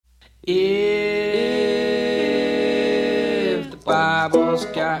If the Bible's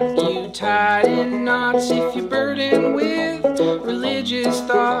got you tied in knots, if you're burdened with religious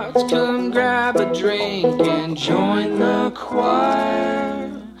thoughts, come grab a drink and join the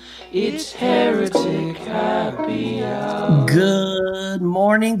choir. It's Heretic Happy Hour. Good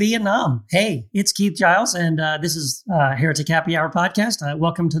morning, Vietnam. Hey, it's Keith Giles, and this is Heretic Happy Hour podcast.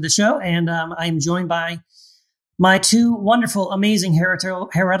 Welcome to the show, and I'm joined by my two wonderful, amazing heretical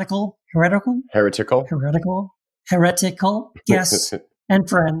guests and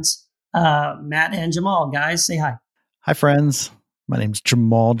friends, Matt and Jamal. Guys, say hi. Hi, friends. My name's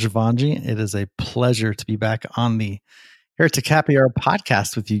Jamal Javanji. It is a pleasure to be back on the Heretic Happy Hour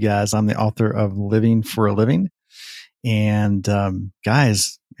podcast with you guys. I'm the author of Living for a Living. And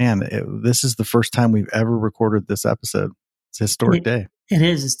guys, man, this is the first time we've ever recorded this episode. It's a historic day. It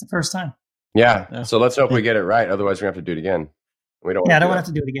is. It's the first time. Yeah. So let's hope we get it right. Otherwise, we're going to have to do it again. We don't. Yeah, I don't want to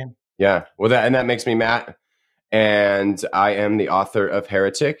have to do it again. Yeah. Well, that makes me Matt, and I am the author of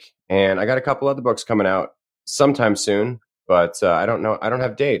Heretic, and I got a couple other books coming out sometime soon, but I don't know. I don't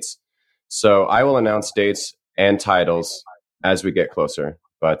have dates, so I will announce dates and titles as we get closer.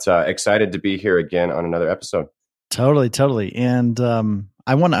 But excited to be here again on another episode. Totally. And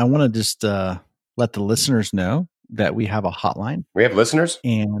I want to just let the listeners know that we have a hotline. We have listeners,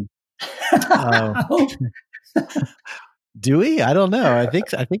 and do we? I don't know. I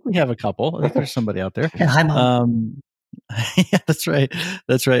think we have a couple. I think there's somebody out there. Yeah, hi, Mom. Yeah, that's right.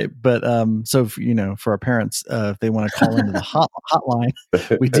 But so for our parents, if they want to call into the hotline,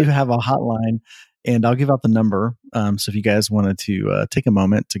 we do have a hotline, and I'll give out the number. So if you guys wanted to take a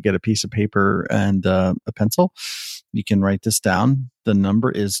moment to get a piece of paper and a pencil, you can write this down. The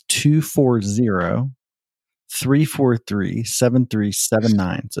number is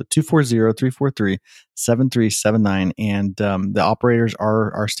 240-343-7379. So 240-343-7379. And the operators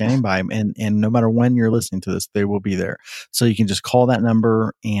are standing by, and no matter when you're listening to this, they will be there. So you can just call that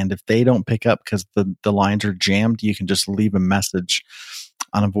number, and if they don't pick up because the lines are jammed, you can just leave a message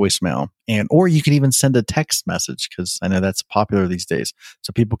on a voicemail, or you can even send a text message, because I know that's popular these days.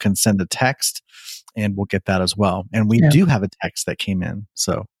 So people can send a text, and we'll get that as well. And we do have a text that came in.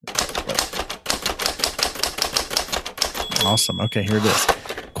 So awesome. Okay, here it is.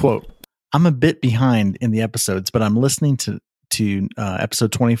 Quote: I'm a bit behind in the episodes, but I'm listening to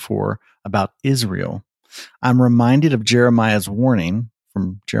episode 24 about Israel. I'm reminded of Jeremiah's warning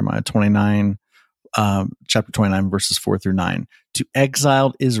from Jeremiah 29, chapter 29, verses 4-9, to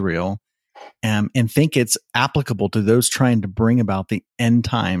exiled Israel, and think it's applicable to those trying to bring about the end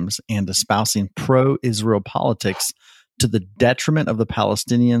times and espousing pro-Israel politics to the detriment of the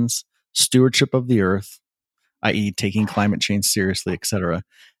Palestinians, stewardship of the earth, i.e. taking climate change seriously, etc.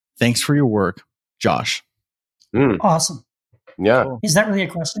 Thanks for your work, Josh. Awesome. Yeah. Cool. Is that really a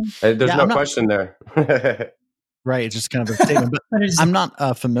question? There's no question there. Right. It's just kind of a statement, but I'm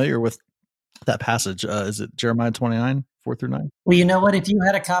not familiar with that passage. Is it Jeremiah 29, 4-9? Well, you know what? If you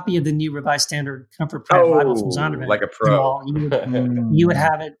had a copy of the New Revised Standard Comfort Prayer Bible from Zondervan, like a pro, you would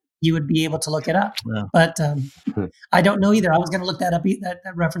have it. You would be able to look it up. Yeah. But I don't know either. I was going to look that up, that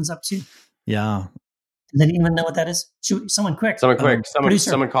reference up too. Yeah. Does anyone know what that is? Someone quick. Someone call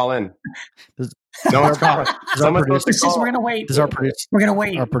in. No one's calling. Someone's supposed to call. We're going to wait. We're going to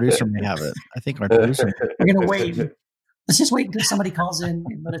wait. Our producer may have it. I think our producer. We're going to wait. Let's just wait until somebody calls in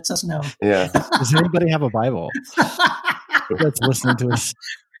and lets us know. Yeah. Does anybody have a Bible that's listening to us?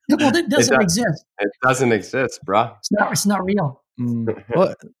 Well, it doesn't exist. It doesn't exist, bro. It's not real.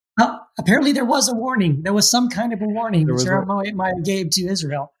 What? Apparently, there was a warning. There was some kind of a warning that Jeremiah gave to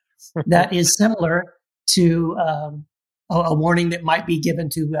Israel that is similar to a warning that might be given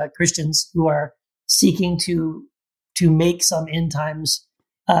to Christians who are seeking to make some end times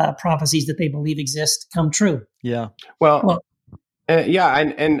prophecies that they believe exist come true. Yeah. Well,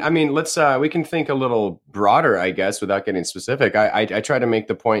 and I mean, let's we can think a little broader, I guess, without getting specific. I try to make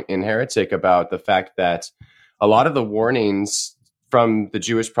the point in Heretic about the fact that a lot of the warnings from the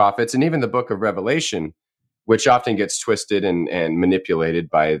Jewish prophets and even the book of Revelation, which often gets twisted and manipulated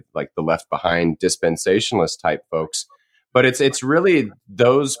by like the left behind dispensationalist type folks. But it's really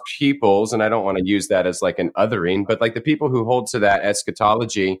those peoples, and I don't want to use that as like an othering, but like the people who hold to that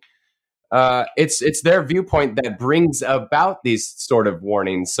eschatology, it's their viewpoint that brings about these sort of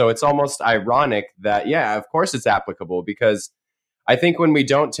warnings. So it's almost ironic that, yeah, of course it's applicable, because I think when we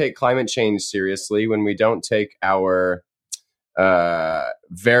don't take climate change seriously, when we don't take our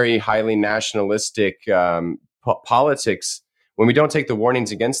very highly nationalistic politics, when we don't take the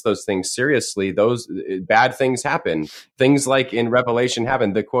warnings against those things seriously, those bad things happen. Things like in Revelation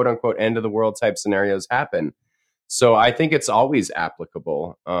happen. The quote unquote end of the world type scenarios happen. So I think it's always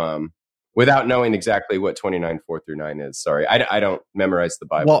applicable. without knowing exactly what 29:4-9 is. Sorry, I don't memorize the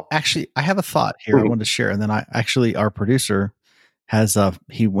Bible. Well, actually, I have a thought here I wanted to share, and then our producer has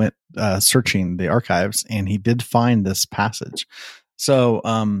he went searching the archives, and he did find this passage. So,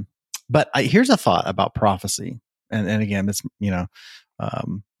 but here's a thought about prophecy, and again, it's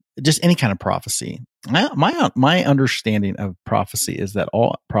just any kind of prophecy. My understanding of prophecy is that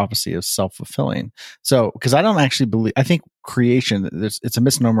all prophecy is self-fulfilling. So, because I don't actually believe, I think creation, it's a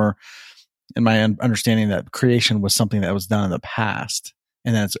misnomer in my understanding that creation was something that was done in the past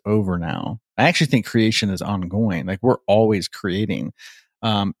and then it's over now. I actually think creation is ongoing. Like we're always creating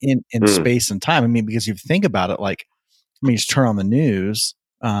in space and time. I mean, because if you think about it, like, I mean, you just turn on the news.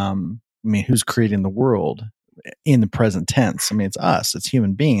 I mean, who's creating the world in the present tense? I mean, it's us, it's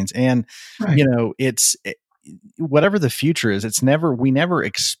human beings. And, Right. It's whatever the future is, we never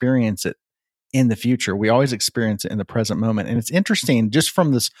experience it in the future. We always experience it in the present moment. And it's interesting just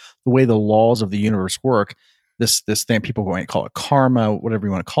from the way the laws of the universe work, this thing, people going to call it karma, whatever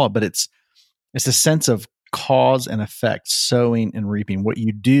you want to call it, but it's a sense of cause and effect, sowing and reaping. What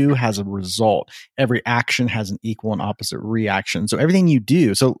you do has a result. Every action has an equal and opposite reaction. So everything you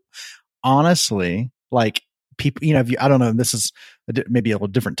do. So honestly, like people, I don't know, this is maybe a little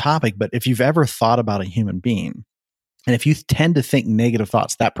different topic, but if you've ever thought about a human being, and if you tend to think negative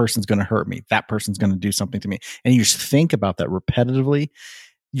thoughts, that person's going to hurt me, that person's going to do something to me, and you just think about that repetitively,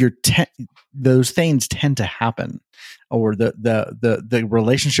 those things tend to happen, or the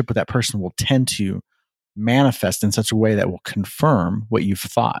relationship with that person will tend to manifest in such a way that will confirm what you've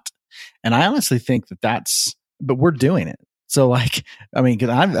thought. And I honestly think but we're doing it. So like, I mean, cause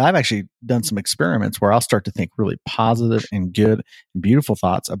I've actually done some experiments where I'll start to think really positive and good and beautiful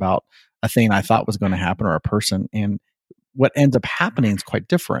thoughts about a thing I thought was going to happen or a person. And what ends up happening is quite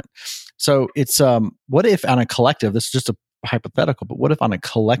different. So it's, what if on a collective, this is just a hypothetical, but what if on a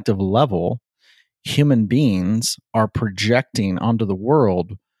collective level, human beings are projecting onto the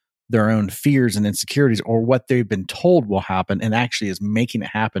world their own fears and insecurities or what they've been told will happen and actually is making it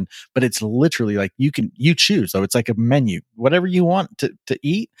happen. But it's literally like you choose. So it's like a menu, whatever you want to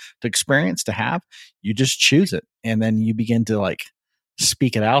eat, to experience, to have, you just choose it. And then you begin to like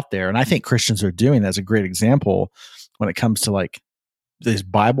speak it out there. And I think Christians are doing that as a great example when it comes to like these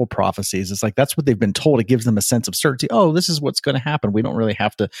Bible prophecies. It's like, that's what they've been told. It gives them a sense of certainty. Oh, this is what's going to happen. We don't really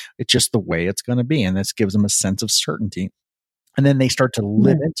have to, it's just the way it's going to be. And this gives them a sense of certainty. And then they start to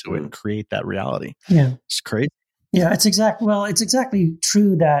live into it and create that reality. Yeah. It's crazy. Yeah, it's exactly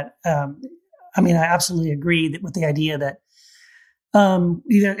true that, I mean, I absolutely agree that with the idea that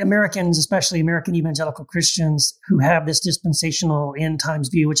either Americans, especially American evangelical Christians who have this dispensational end times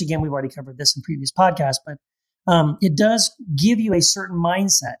view, which again, we've already covered this in previous podcasts, but it does give you a certain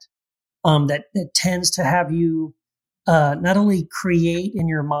mindset that tends to have you not only create in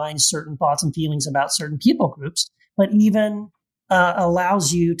your mind certain thoughts and feelings about certain people groups, but even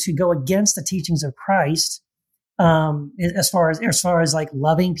allows you to go against the teachings of Christ as far as like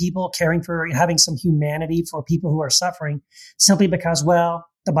loving people, caring for, having some humanity for people who are suffering, simply because, well,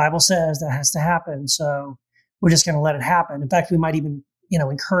 the Bible says that has to happen, so we're just going to let it happen. In fact, we might even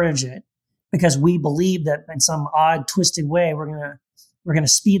encourage it because we believe that in some odd, twisted way we're going to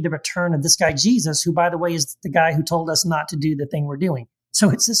speed the return of this guy Jesus, who, by the way, is the guy who told us not to do the thing we're doing. So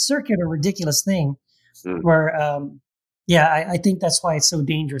it's this circular, ridiculous thing where. I think that's why it's so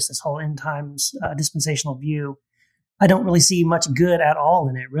dangerous, this whole end times dispensational view. I don't really see much good at all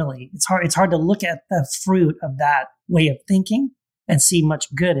in it, really. It's hard to look at the fruit of that way of thinking and see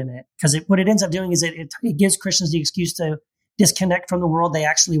much good in it. Because what it ends up doing is it gives Christians the excuse to disconnect from the world they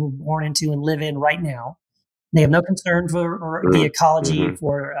actually were born into and live in right now. They have no concern for the ecology,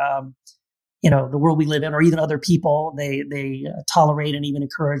 for the world we live in, or even other people. They tolerate and even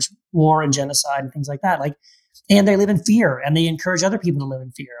encourage war and genocide and things like that. And they live in fear, and they encourage other people to live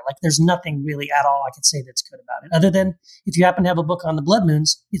in fear. Like, there's nothing really at all I could say that's good about it, other than if you happen to have a book on the blood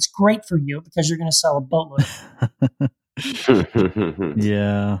moons, it's great for you because you're going to sell a boatload.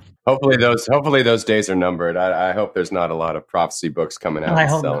 Yeah. Hopefully those days are numbered. I hope there's not a lot of prophecy books coming out and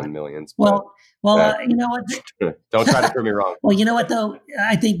selling millions. Well, you know what? Don't try to prove me wrong. Well, you know what, though?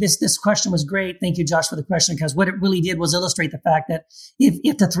 I think this question was great. Thank you, Josh, for the question, because what it really did was illustrate the fact that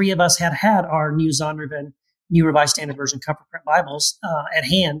if the three of us had our New Zondervan, New Revised Standard Version Comfort Print Bibles at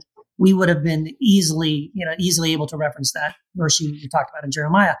hand, we would have been easily able to reference that verse you talked about in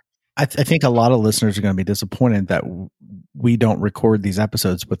Jeremiah. I think a lot of listeners are going to be disappointed that we don't record these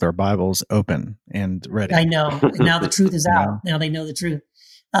episodes with our Bibles open and ready. I know. Now the truth is out. Now they know the truth.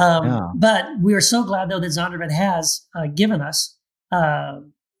 But we are so glad, though, that Zondervan has given us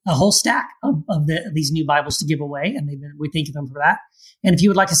a whole stack of these new Bibles to give away, and we thank them for that. And if you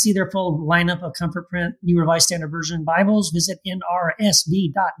would like to see their full lineup of Comfort Print, New Revised Standard Version Bibles, visit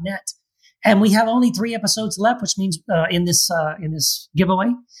nrsv.net. And we have only 3 episodes left, which means in this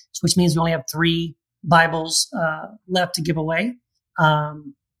giveaway, which means we only have 3 Bibles left to give away.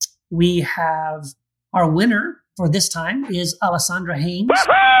 We have our winner for this time is Alessandra Haynes.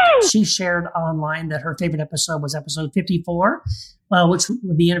 Woo-hoo! She shared online that her favorite episode was episode 54, which was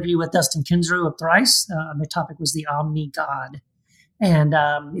the interview with Dustin Kinsrew of Thrice. The topic was the Omni God. And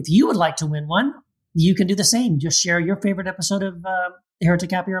if you would like to win one, you can do the same. Just share your favorite episode of the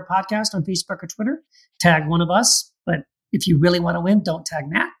Heretic Happy Hour podcast on Facebook or Twitter. Tag one of us. But if you really want to win, don't tag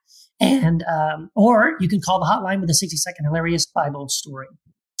Matt. And or you can call the hotline with a 60-second hilarious Bible story.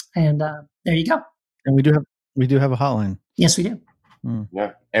 And there you go. And we do have a hotline. Yes, we do.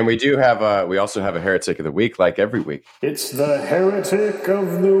 Yeah, and we also have a Heretic of the Week, like every week. It's the Heretic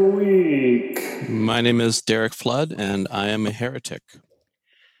of the Week. My name is Derek Flood, and I am a heretic.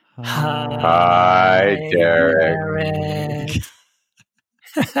 Hi, Derek.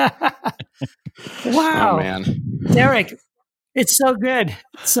 Wow, oh, man, Derek, it's so good.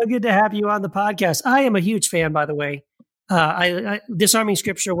 It's so good to have you on the podcast. I am a huge fan, by the way. Disarming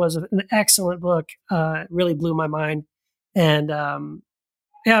Scripture was an excellent book. It really blew my mind. And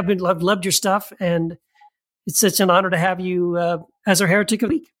I've loved your stuff, and it's such an honor to have you as our Heretic of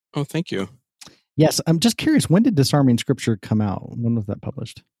the Week. Oh, thank you. Yes, I'm just curious. When did Disarming Scripture come out? When was that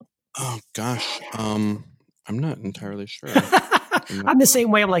published? Oh gosh, I'm not entirely sure. I'm the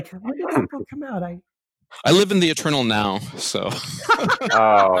same way. I'm like, when did that book come out? I live in the eternal now, so.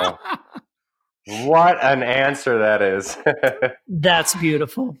 Oh, what an answer that is! That's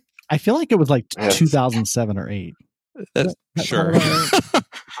beautiful. I feel like it was like 2007 or 8. That's sure.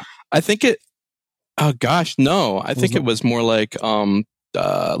 I think it. Oh gosh, no. I think it was more like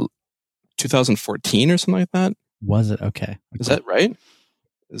 2014 or something like that. Was it? Okay. Is that right?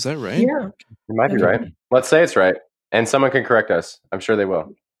 Yeah, You might be right. Let's say it's right, and someone can correct us. I'm sure they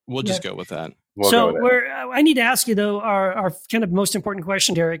will. We'll just go with that. I need to ask you though. Our kind of most important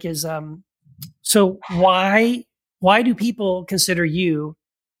question, Derek, is so why do people consider you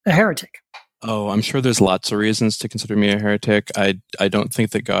a heretic? Oh, I'm sure there's lots of reasons to consider me a heretic. I don't think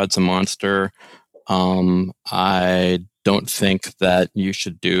that God's a monster. I don't think that you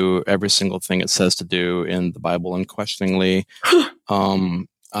should do every single thing it says to do in the Bible unquestioningly.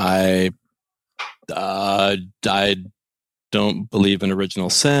 I don't believe in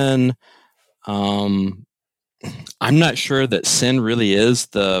original sin. I'm not sure that sin really is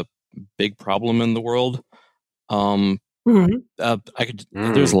the big problem in the world.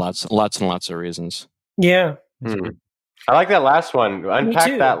 There's lots and lots of reasons. Yeah. I like that last one.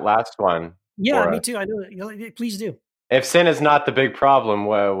 Unpack that last one. Yeah, me too. I know. Please do. If sin is not the big problem,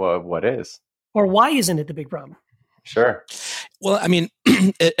 what is? Or why isn't it the big problem? Sure. Well, I mean,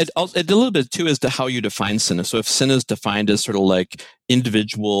 it a little bit too as to how you define sin. So if sin is defined as sort of like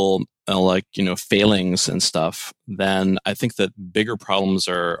individual, failings and stuff, then I think that bigger problems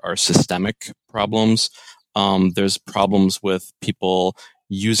are systemic problems. There's problems with people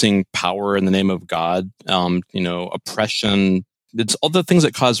using power in the name of God, oppression. It's all the things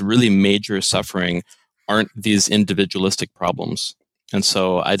that cause really major suffering aren't these individualistic problems. And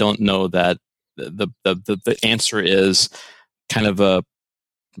so I don't know that the answer is kind of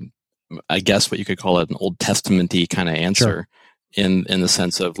I guess what you could call it an Old Testament-y kind of answer. Sure. in the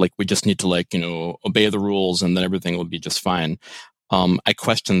sense of like, we just need to obey the rules and then everything will be just fine. I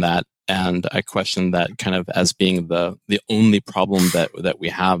question that. And I question that kind of as being the only problem that we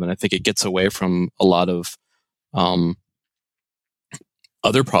have. And I think it gets away from a lot of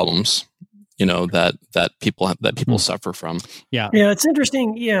other problems, that people suffer from. Yeah, it's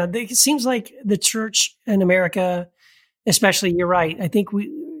interesting. Yeah, it seems like the church in America, especially, you're right. I think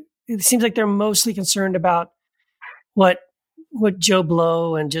it seems like they're mostly concerned about what Joe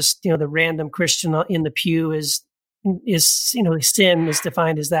Blow and just the random Christian in the pew is sin is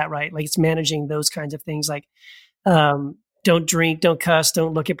defined as that, right? Like it's managing those kinds of things, like don't drink, don't cuss,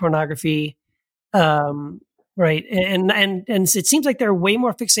 don't look at pornography, right? And it seems like they're way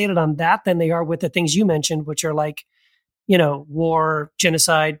more fixated on that than they are with the things you mentioned, which are like war,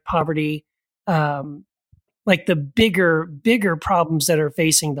 genocide, poverty, like the bigger problems that are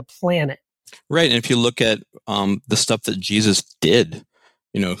facing the planet. Right, and if you look at the stuff that Jesus did,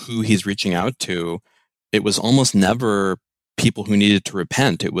 who he's reaching out to. It was almost never people who needed to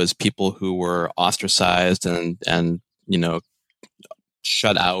repent. It was people who were ostracized and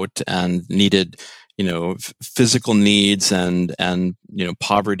shut out and needed, physical needs and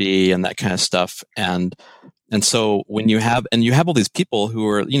poverty and that kind of stuff. And And so when you have all these people who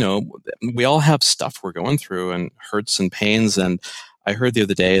are, we all have stuff we're going through and hurts and pains. And I heard the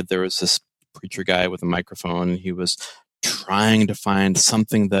other day there was this preacher guy with a microphone, and he was trying to find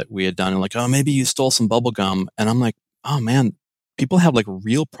something that we had done, and like, oh, maybe you stole some bubble gum. And I'm like, oh man, people have like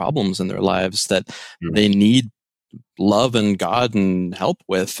real problems in their lives that they need love and God and help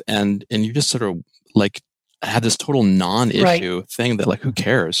with. And you just sort of like have this total non-issue thing that like, who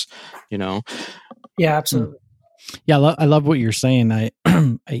cares, Yeah, absolutely. Yeah. I love what you're saying. I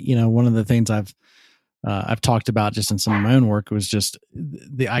one of the things I've talked about just in some of my own work was just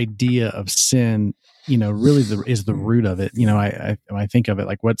the idea of sin, really is the root of it. I think of it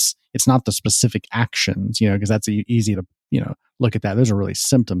like it's not the specific actions, because that's easy to, look at that. Those are really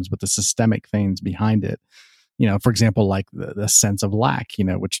symptoms, but the systemic things behind it, for example, like the sense of lack,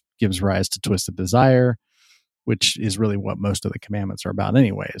 which gives rise to twisted desire, which is really what most of the commandments are about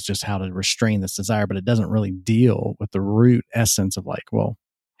anyway. It's just how to restrain this desire, but it doesn't really deal with the root essence of like, well,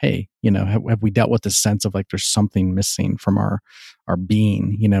 hey, have we dealt with this sense of like there's something missing from our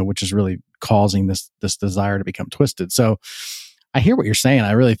being, which is really causing this desire to become twisted. So I hear what you're saying.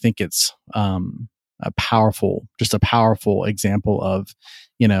 I really think it's a powerful example of,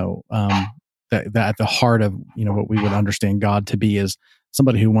 that at the heart of, what we would understand God to be is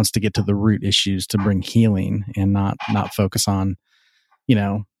somebody who wants to get to the root issues to bring healing and not focus on,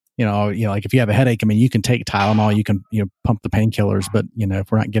 like if you have a headache, I mean, you can take Tylenol, you can, pump the painkillers, but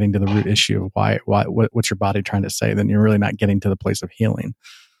if we're not getting to the root issue of what's your body trying to say, then you're really not getting to the place of healing.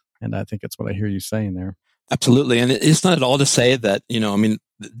 And I think that's what I hear you saying there. Absolutely. And it's not at all to say that,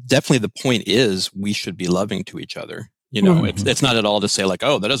 definitely the point is we should be loving to each other. It's not at all to say like,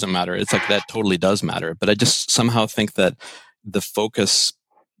 oh, that doesn't matter. It's like that totally does matter. But I just somehow think that the focus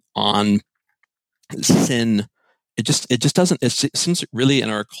on sin, it just doesn't, it seems really in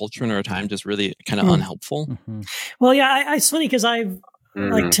our culture and our time just really kind of unhelpful. Mm-hmm. Well, yeah, it's funny because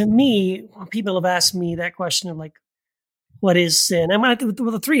like to me, people have asked me that question of like, what is sin? And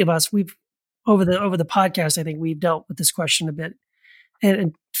the three of us, we've over the podcast, I think we've dealt with this question a bit.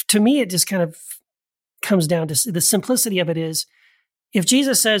 And to me, it just kind of comes down to the simplicity of it is, if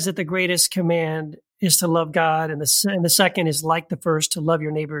Jesus says that the greatest command is to love God, and the second is like the first, to love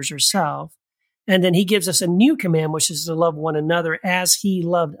your neighbor as yourself, and then he gives us a new command, which is to love one another as he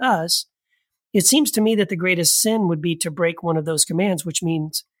loved us, it seems to me that the greatest sin would be to break one of those commands, which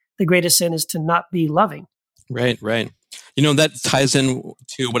means the greatest sin is to not be loving. Right. That ties in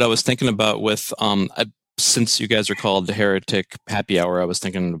to what I was thinking about with, since you guys are called the Heretic Happy Hour, I was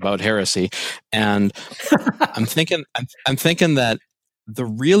thinking about heresy, and I'm thinking that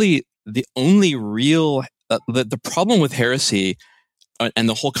the only real the problem with heresy and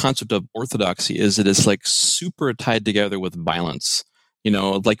the whole concept of orthodoxy is that it's like super tied together with violence.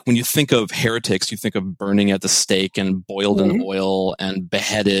 Like when you think of heretics, you think of burning at the stake and boiled in oil and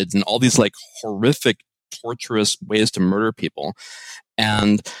beheaded and all these like horrific, torturous ways to murder people.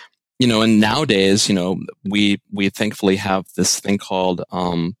 And and nowadays, we thankfully have this thing called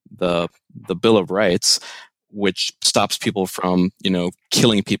the Bill of Rights, which stops people from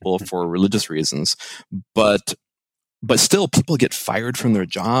killing people for religious reasons. But still, people get fired from their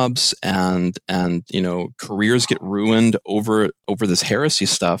jobs, and careers get ruined over this heresy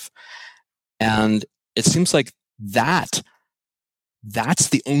stuff. And it seems like that's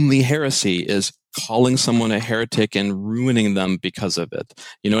the only heresy, is calling someone a heretic and ruining them because of it.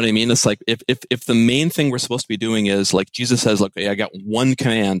 You know what I mean? It's like if the main thing we're supposed to be doing is like Jesus says, look, I got one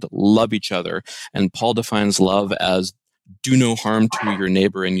command, love each other. And Paul defines love as do no harm to your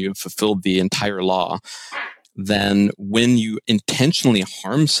neighbor, and you've fulfilled the entire law. Then when you intentionally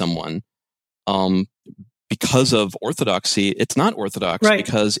harm someone, because of orthodoxy, it's not orthodox,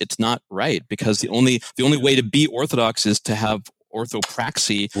 because it's not right. Because the only way to be orthodox is to have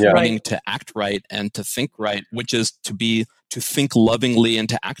orthopraxy, meaning to act right and to think right, which is to think lovingly and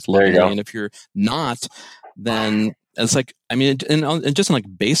to act lovingly. And if you're not, then it's like, I mean, and just in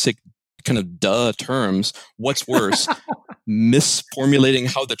like basic kind of duh terms, what's worse, misformulating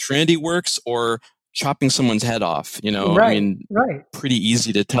how the Trinity works or chopping someone's head off? Pretty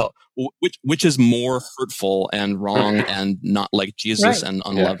easy to tell which is more hurtful and wrong and not like Jesus and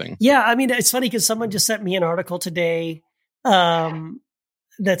unloving. Yeah, I mean, it's funny because someone just sent me an article today.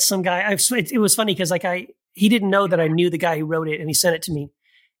 That some guy, it was funny because like he didn't know that I knew the guy who wrote it, and he sent it to me.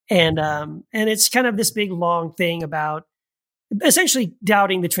 And it's kind of this big long thing about essentially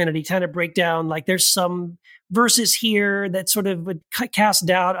doubting the Trinity, kind of break down, like there's some verses here that sort of would cast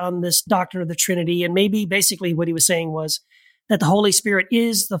doubt on this doctrine of the Trinity. And maybe basically what he was saying was that the Holy Spirit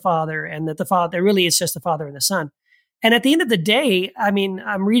is the Father, and that the Father really is just the Father and the Son. And at the end of the day, I mean,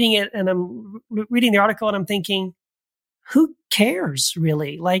 I'm reading it and I'm reading the article and I'm thinking, who cares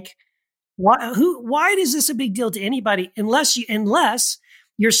really? Like, why is this a big deal to anybody unless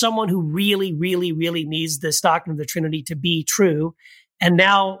you're someone who really, really, really needs this doctrine of the Trinity to be true. And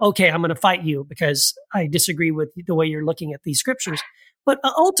now, okay, I'm going to fight you because I disagree with the way you're looking at these scriptures. But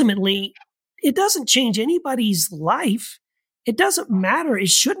ultimately, it doesn't change anybody's life. It doesn't matter. It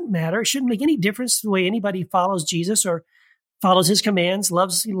shouldn't matter. It shouldn't make any difference the way anybody follows Jesus or follows his commands,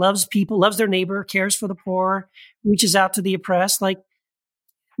 loves people, loves their neighbor, cares for the poor, reaches out to the oppressed. Like,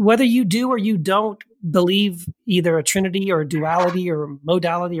 whether you do or you don't believe either a Trinity or a duality or a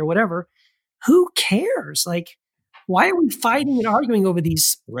modality or whatever, who cares? Like, why are we fighting and arguing over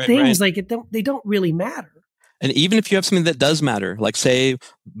these things? Right. Like, they don't really matter. And even if you have something that does matter, like say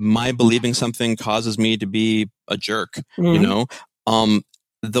my believing something causes me to be a jerk, the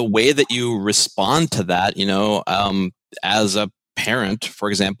way that you respond to that, as a parent, for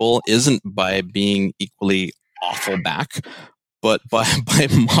example, isn't by being equally awful back, but by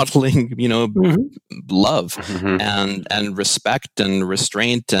modeling, love and respect and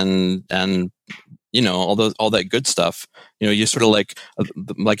restraint and all that good stuff. You sort of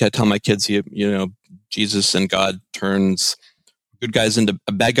like I tell my kids, Jesus and God turns bad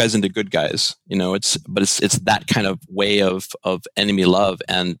guys into good guys. It's that kind of way of enemy love,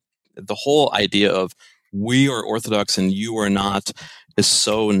 and the whole idea of we are Orthodox and you are not is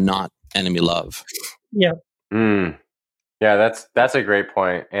so not enemy love. Yeah. Yeah, that's a great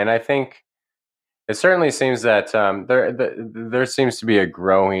point, and I think it certainly seems that there seems to be a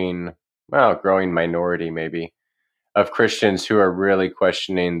growing minority maybe of Christians who are really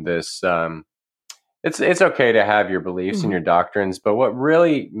questioning this. It's okay to have your beliefs and your doctrines, but what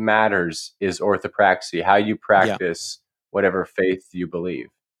really matters is orthopraxy, how you practice whatever faith you believe.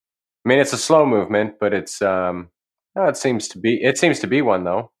 I mean, it's a slow movement, but it seems to be one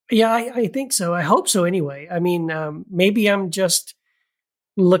though. Yeah, I think so. I hope so anyway. I mean, maybe I'm just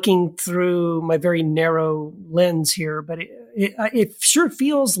looking through my very narrow lens here, but it sure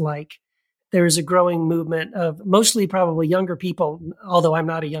feels like there is a growing movement of mostly probably younger people, although I'm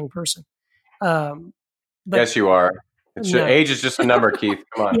not a young person. But, yes, you are. Age is just a number, Keith.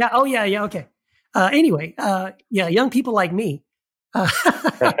 Come on. Yeah. Oh, yeah. Yeah. Okay. Anyway, young people like me,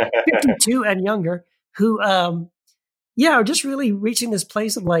 52 and younger, who, are just really reaching this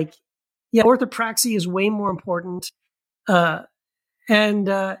place of like, orthopraxy is way more important. And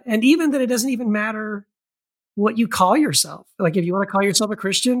even that it doesn't even matter what you call yourself. Like, if you want to call yourself a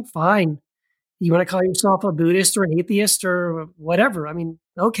Christian, fine. You want to call yourself a Buddhist or an atheist or whatever. I mean,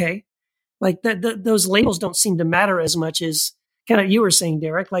 okay. Like those labels don't seem to matter as much as kind of you were saying,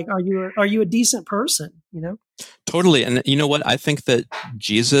 Derek. Like, are you a decent person? Totally. And you know what? I think that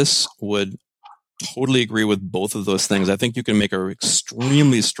Jesus would totally agree with both of those things. I think you can make an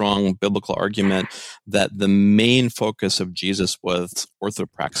extremely strong biblical argument that the main focus of Jesus was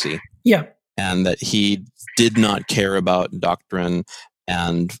orthopraxy. Yeah. And that he did not care about doctrine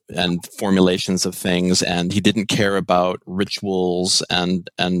and formulations of things, and he didn't care about rituals and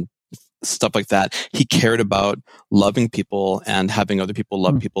stuff like that. He cared about loving people and having other people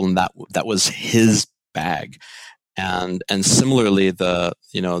love people, and that was his bag. And similarly, the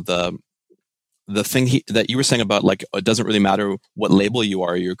thing that you were saying about, like, it doesn't really matter what label you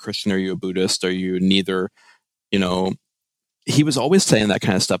are. Are you a Christian? Are you a Buddhist? Are you neither? He was always saying that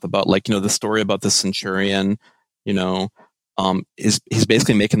kind of stuff about, like, the story about the centurion. He's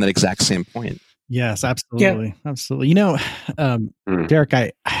basically making that exact same point. Yes, absolutely. Yeah. Absolutely. Derek,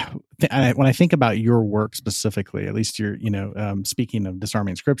 I when I think about your work specifically, at least you're, speaking of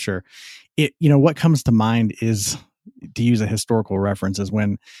disarming scripture, what comes to mind is, to use a historical reference, is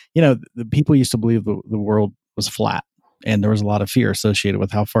when, the people used to believe the world was flat and there was a lot of fear associated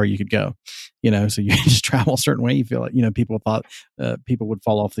with how far you could go, so you just travel a certain way. You feel like, people thought people would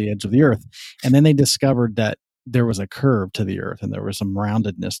fall off the edge of the earth. And then they discovered that there was a curve to the earth and there was some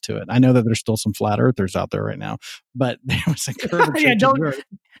roundedness to it. I know that there's still some flat earthers out there right now, but there was a curve.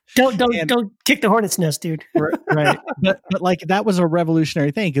 Don't kick the hornet's nest, dude. Right. But like, that was a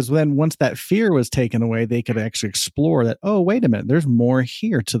revolutionary thing, because then once that fear was taken away, they could actually explore that. Oh, wait a minute, there's more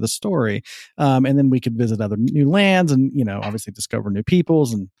here to the story. And then we could visit other new lands and, obviously discover new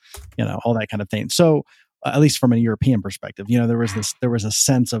peoples and, all that kind of thing. So, at least from a European perspective, there was a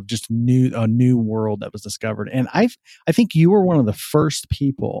sense of just a new world that was discovered. And I think you were one of the first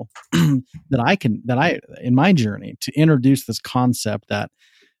people that I in my journey to introduce this concept that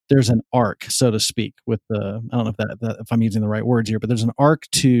there's an arc, so to speak, with I don't know if I'm using the right words here, but there's an arc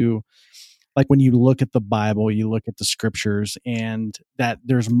to like when you look at the Bible, you look at the scriptures, and that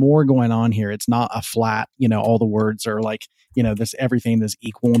there's more going on here. It's not a flat, all the words are like, this everything is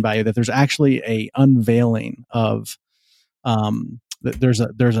equal in value, that there's actually a unveiling of there's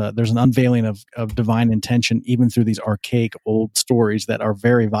an unveiling of divine intention, even through these archaic old stories that are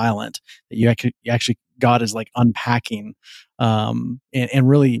very violent, that you actually God is like unpacking and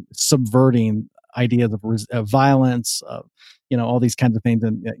really subverting ideas of violence, of all these kinds of things,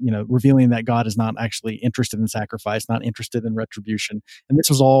 and revealing that God is not actually interested in sacrifice, not interested in retribution. And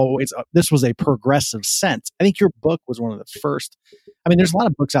this was a progressive sense. I think your book was one of the first. I mean, there's a lot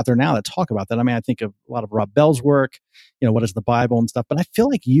of books out there now that talk about that. I mean, I think of a lot of Rob Bell's work, what is the Bible and stuff, but I feel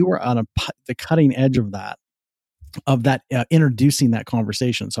like you were on the cutting edge of that, introducing that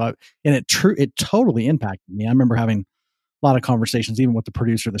conversation. So, it totally impacted me. I remember having a lot of conversations, even with the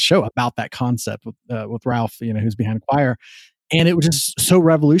producer of the show, about that concept with Ralph, who's behind choir. And it was just so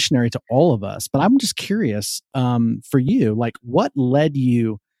revolutionary to all of us. But I'm just curious, for you, like, what led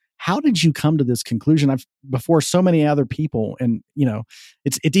you? How did you come to this conclusion? Before so many other people, and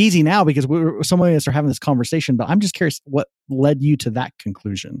it's easy now because so many of us are having this conversation. But I'm just curious, what led you to that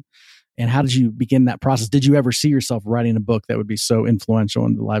conclusion, and how did you begin that process? Did you ever see yourself writing a book that would be so influential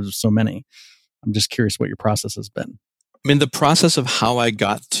in the lives of so many? I'm just curious what your process has been. I mean, the process of how I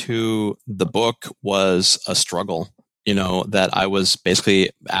got to the book was a struggle. That I was basically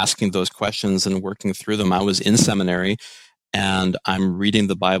asking those questions and working through them. I was in seminary, and I'm reading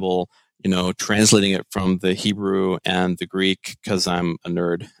the Bible, translating it from the Hebrew and the Greek because I'm a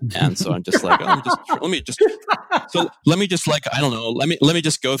nerd. And so I'm just like, let me just I don't know, let me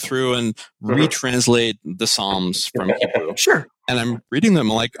just go through and retranslate the Psalms from Hebrew. Sure. And I'm reading them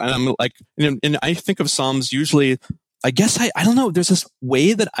and I think of Psalms usually, I guess I don't know, there's this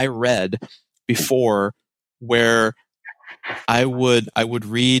way that I read before where I would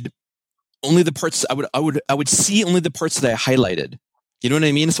read only the parts I would see only the parts that I highlighted. You know what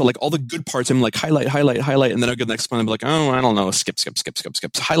I mean? So like all the good parts, I'm like highlight, and then I'll go to the next one and be like, oh, I don't know, skip,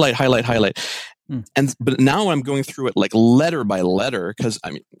 highlight. But now I'm going through it like letter by letter because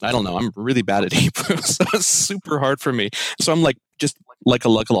I don't know, I'm really bad at Hebrew, so it's super hard for me. So I'm like just like a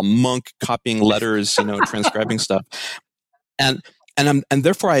monk copying letters, transcribing stuff, and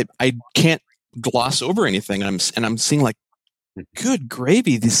therefore I can't gloss over anything. And I'm seeing like, good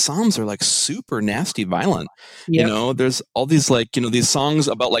gravy, these Psalms are like super nasty violent. Yep. There's all these these songs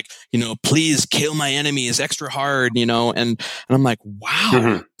about like, please kill my enemies extra hard, and I'm like,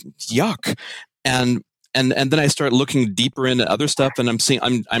 wow, yuck. And then I start looking deeper into other stuff, and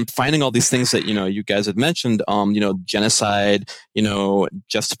I'm finding all these things that you guys had mentioned, genocide,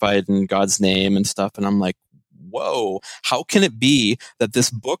 justified in God's name and stuff, and I'm like, whoa, how can it be that this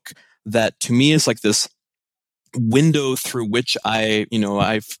book that to me is like this window through which I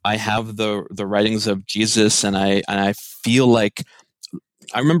have the writings of Jesus, and I feel like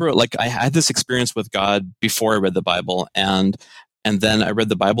I remember like I had this experience with God before I read the Bible, and then I read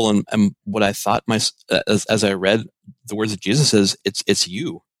the Bible, and what I thought as I read the words of Jesus is, it's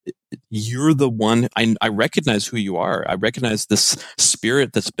you. You're the one. I recognize who you are. I recognize this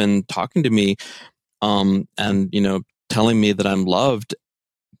spirit that's been talking to me, and telling me that I'm loved.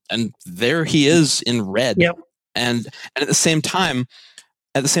 And there he is in red. Yep. And at the same time,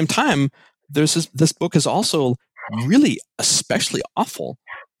 there's this book is also really especially awful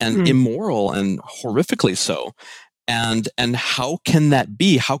and immoral and horrifically so. And how can that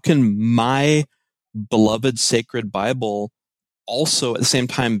be? How can my beloved sacred Bible also at the same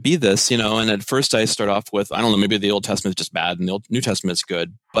time be this? And at first I start off with, I don't know, maybe the Old Testament is just bad and the New Testament is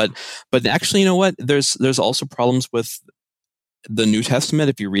good. But actually, you know what? There's also problems with the New Testament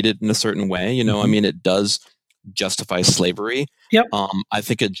if you read it in a certain way. It does justify slavery. Yep. I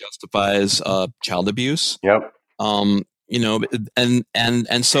think it justifies child abuse. Yep. So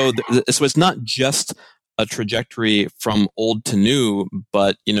it's not just a trajectory from old to new,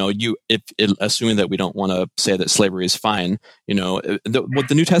 but assuming that we don't want to say that slavery is fine, what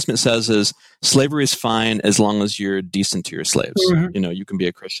the New Testament says is slavery is fine as long as you're decent to your slaves. Mm-hmm. You can be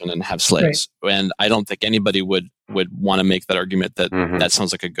a Christian and have slaves, right. And I don't think anybody would want to make that argument that that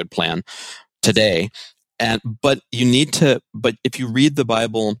sounds like a good plan today. But if you read the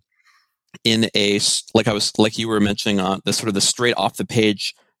Bible in like you were mentioning on the sort of the straight off the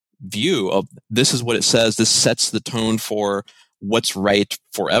page view of this is what it says, this sets the tone for what's right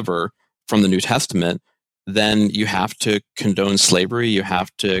forever from the New Testament, then you have to condone slavery. You have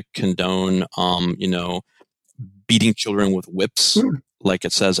to condone, beating children with whips. Like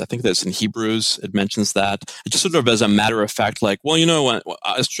it says, I think that's in Hebrews, it mentions that. It's just sort of as a matter of fact, like, well,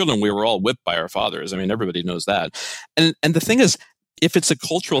 as children, we were all whipped by our fathers. I mean, everybody knows that. And the thing is, if it's a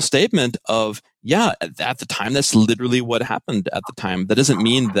cultural statement of, yeah, at the time, that's literally what happened at the time. That doesn't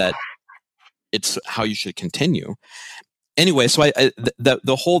mean that it's how you should continue. Anyway, so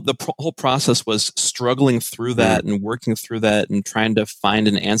the whole process was struggling through that and working through that and trying to find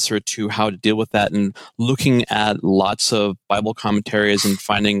an answer to how to deal with that, and looking at lots of Bible commentaries and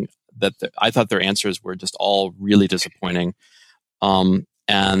finding that I thought their answers were just all really disappointing.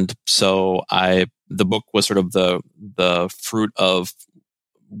 And so the book was sort of the fruit of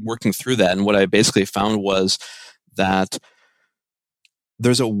working through that. And what I basically found was that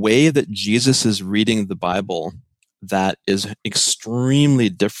there's a way that Jesus is reading the Bible that is extremely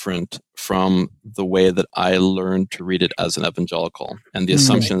different from the way that I learned to read it as an evangelical, and the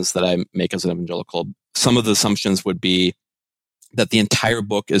assumptions that I make as an evangelical. Some of the assumptions would be that the entire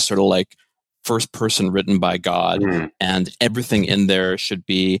book is sort of like first person written by God, and everything in there should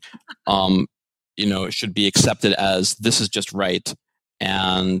be, should be accepted as this is just right.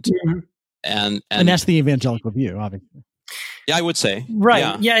 And that's the evangelical view, obviously. Yeah, I would say.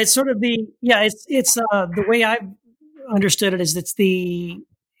 Right. Yeah, it's sort of it's the way I understood it is and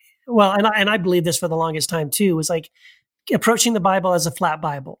I believe this for the longest time too, was like approaching the Bible as a flat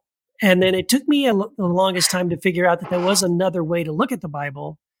Bible. And then it took me the longest time to figure out that there was another way to look at the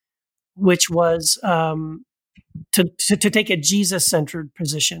Bible, which was to take a Jesus-centered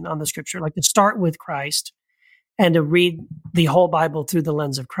position on the scripture, like to start with Christ and to read the whole Bible through the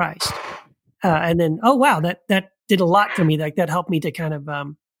lens of Christ. And then, oh, wow, that did a lot for me. Like that helped me to kind of,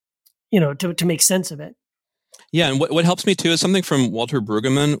 to make sense of it. Yeah, and what helps me too is something from Walter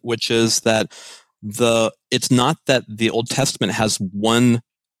Brueggemann, which is that it's not that the Old Testament has one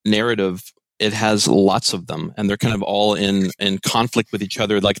narrative; it has lots of them, and they're kind of all in conflict with each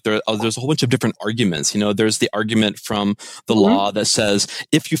other. Like there's a whole bunch of different arguments. There's the argument from the law that says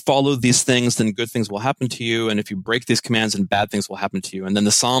if you follow these things, then good things will happen to you, and if you break these commands, then bad things will happen to you. And then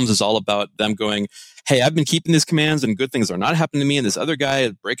the Psalms is all about them going, hey, I've been keeping these commands and good things are not happening to me, and this other guy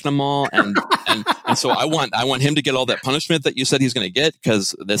is breaking them all, and so I want him to get all that punishment that you said he's going to get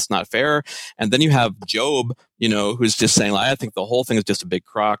because that's not fair. And then you have Job, who's just saying, I think the whole thing is just a big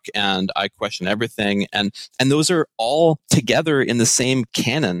crock, and I question everything, and those are all together in the same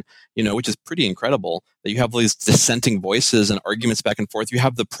canon, which is pretty incredible that you have all these dissenting voices and arguments back and forth. You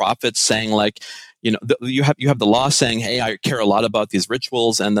have the prophets saying like, you have the law saying, hey, I care a lot about these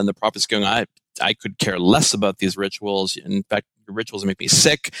rituals, and then the prophets going, I could care less about these rituals. In fact, your rituals make me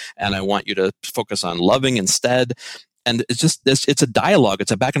sick, and I want you to focus on loving instead. And it's just it's a dialogue.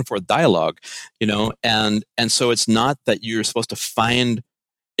 It's a back and forth dialogue, and so it's not that you're supposed to find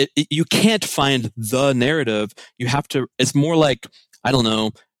it. You can't find the narrative. You have to. It's more like, I don't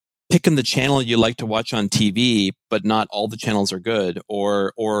know, picking the channel you like to watch on TV, but not all the channels are good,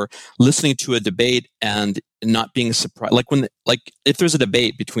 or listening to a debate and not being surprised. Like if there's a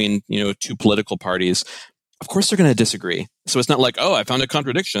debate between, two political parties, of course they're going to disagree. So it's not like, oh, I found a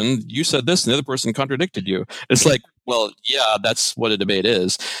contradiction. You said this and the other person contradicted you. It's like, well, yeah, that's what a debate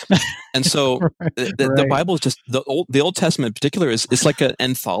is. And so the Bible is just the Old Testament in particular is like an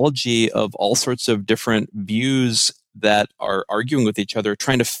anthology of all sorts of different views that are arguing with each other,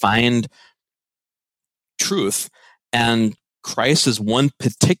 trying to find truth. And Christ is one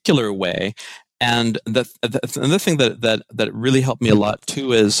particular way. And another thing that really helped me a lot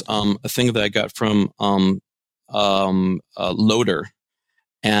too is a thing that I got from Loader,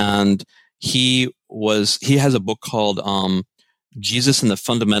 and he has a book called Jesus and the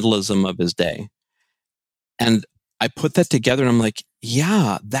Fundamentalism of His Day, and I put that together, and I'm like,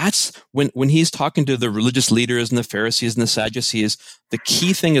 yeah, that's when he's talking to the religious leaders and the Pharisees and the Sadducees. The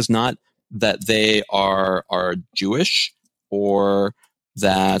key thing is not that they are Jewish, or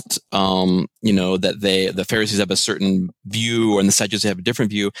that that the Pharisees have a certain view and the Sadducees have a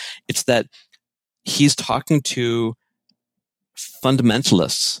different view. It's that he's talking to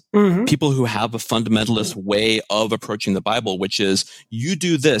fundamentalists, people who have a fundamentalist way of approaching the Bible, which is, you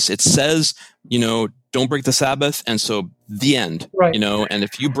do this. It says, don't break the Sabbath, and so the end. Right. And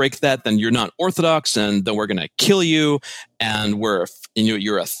if you break that, then you're not Orthodox, and then we're going to kill you, and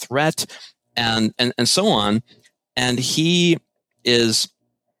you're a threat, and so on. And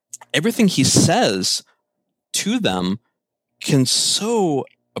everything he says to them can so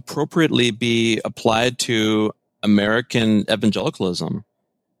appropriately be applied to American evangelicalism.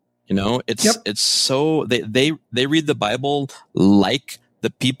 It's so they read the Bible like the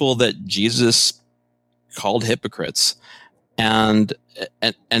people that Jesus called hypocrites, and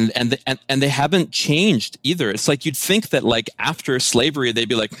they haven't changed either. It's like you'd think that like after slavery they'd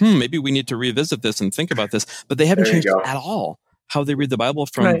be like, maybe we need to revisit this and think about this, but they haven't changed at all how they read the Bible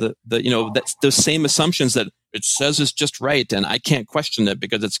from the those same assumptions that it says it's just right, and I can't question it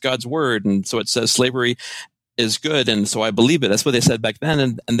because it's God's word, and so it says slavery is good, and so I believe it. That's what they said back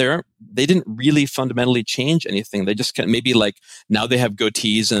then, and they didn't really fundamentally change anything. They just maybe like now they have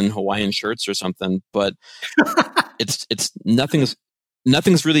goatees and Hawaiian shirts or something, but it's nothing's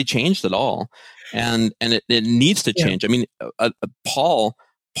really changed at all, and it needs to change. I mean,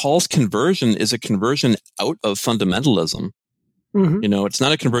 Paul's conversion is a conversion out of fundamentalism. Mm-hmm. You know, it's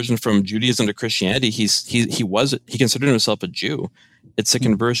not a conversion from Judaism to Christianity. He considered himself a Jew. It's a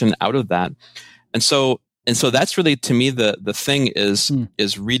conversion out of that, and so that's really, to me, the thing is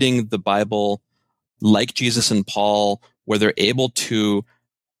reading the Bible like Jesus and Paul, where they're able to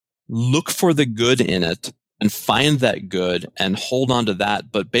look for the good in it and find that good and hold on to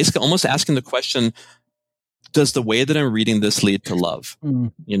that, but basically almost asking the question, does the way that I'm reading this lead to love?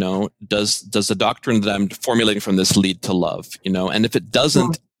 You know, does the doctrine that I'm formulating from this lead to love? You know, and if it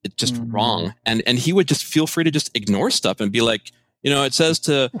doesn't, it's just wrong. And he would just feel free to just ignore stuff and be like, you know, it says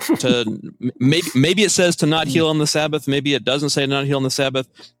to maybe it says to not heal on the Sabbath. Maybe it doesn't say not heal on the Sabbath.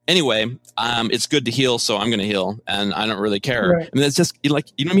 Anyway, it's good to heal, so I'm going to heal, and I don't really care. Right. I mean, it's just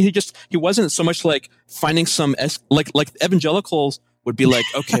like, you know what I mean? He wasn't so much like finding some like evangelicals would be like,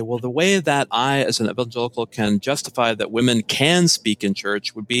 okay, well, the way that I, as an evangelical, can justify that women can speak in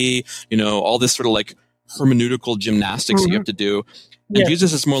church would be, you know, all this sort of like hermeneutical gymnastics you have to do. And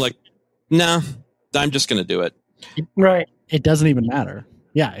Jesus is more like, nah, I'm just going to do it. Right. It doesn't even matter.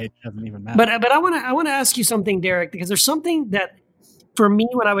 Yeah, it doesn't even matter. But I want to ask you something, Derek, because there's something that, for me,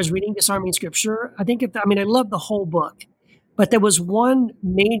 when I was reading Disarming Scripture, I love the whole book, but there was one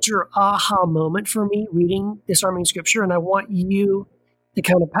major aha moment for me reading Disarming Scripture, and I want you to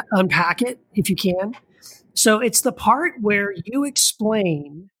kind of unpack it if you can. So it's the part where you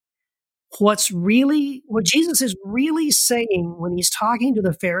explain what Jesus is really saying when he's talking to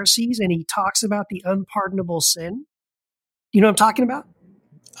the Pharisees and he talks about the unpardonable sin. You know what I'm talking about?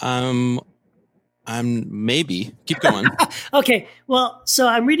 I'm maybe. Keep going. Okay. Well, so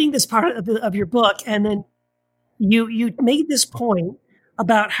I'm reading this part of your book, and then you made this point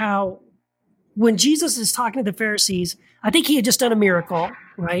about how when Jesus is talking to the Pharisees, I think he had just done a miracle,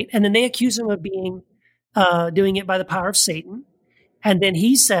 right? And then they accuse him of doing it by the power of Satan. And then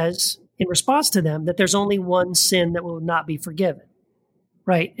he says, in response to them, that there's only one sin that will not be forgiven.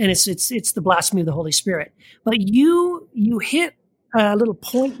 Right. And it's the blasphemy of the Holy Spirit. But you hit a little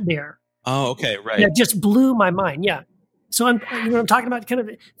point there. Oh, okay. Right. That just blew my mind. Yeah. So I'm talking about, kind of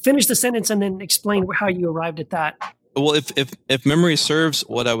finish the sentence and then explain how you arrived at that. Well, if memory serves,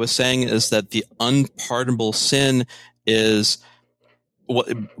 what I was saying is that the unpardonable sin is what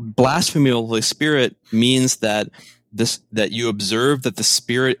blasphemy of the Holy Spirit means, that you observe that the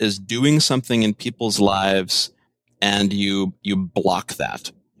Spirit is doing something in people's lives, and you block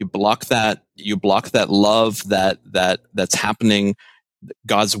that. You block that love that's happening,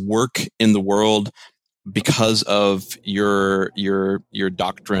 God's work in the world, because of your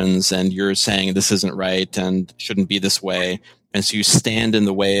doctrines, and you're saying this isn't right and shouldn't be this way, and so you stand in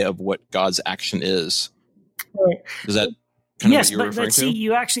the way of what God's action is. Right. Is that kind yes, of what you're referring but see, to?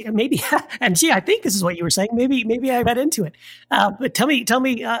 you actually maybe, and see, I think this is what you were saying. Maybe I read into it. But tell me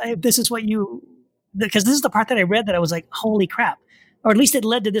if this is what because this is the part that I read that I was like, holy crap, or at least it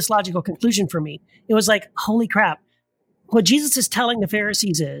led to this logical conclusion for me. It was like, holy crap. What Jesus is telling the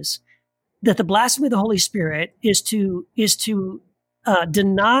Pharisees is that the blasphemy of the Holy Spirit is to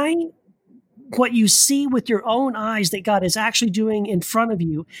deny what you see with your own eyes that God is actually doing in front of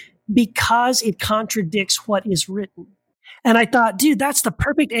you, because it contradicts what is written. And I thought, dude, that's the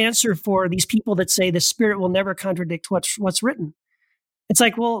perfect answer for these people that say the Spirit will never contradict what's written. It's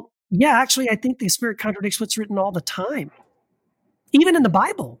like, well, yeah, actually, I think the Spirit contradicts what's written all the time. Even in the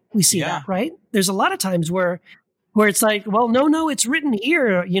Bible, we see that, right? There's a lot of times where it's like, well, no, it's written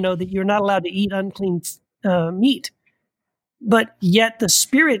here, that you're not allowed to eat unclean meat. But yet the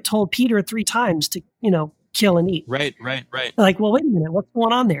Spirit told Peter 3 times to, kill and eat. Right. Like, well, wait a minute, what's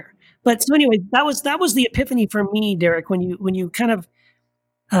going on there? But so anyway, that was the epiphany for me, Derek, when you kind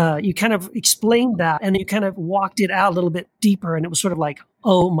of explained that, and you kind of walked it out a little bit deeper, and it was sort of like,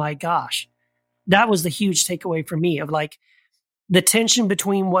 oh my gosh, that was the huge takeaway for me, of like the tension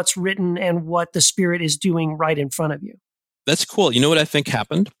between what's written and what the Spirit is doing right in front of you. That's cool. You know what I think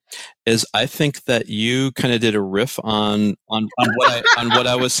happened is, I think that you kind of did a riff on what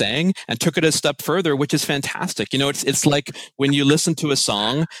I was saying and took it a step further, which is fantastic. It's like when you listen to a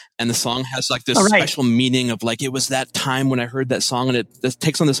song and the song has like this special meaning of like, it was that time when I heard that song, and it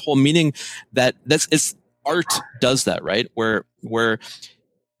takes on this whole meaning it's art does that, right? Where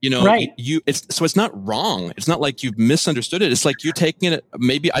Right. It's not wrong. It's not like you've misunderstood it. It's like you're taking it.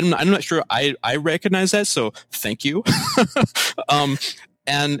 Maybe I'm not sure. I recognize that. So thank you.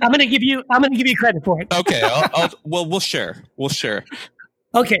 And I'm going to give you credit for it. Okay. Well, we'll share.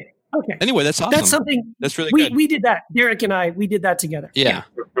 Okay. Anyway, that's awesome. That's something that's really good. We did that. Derek and I, we did that together. Yeah.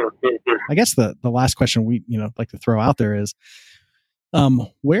 I guess the last question we like to throw out there is,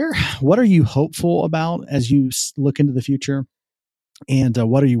 what are you hopeful about as you look into the future, and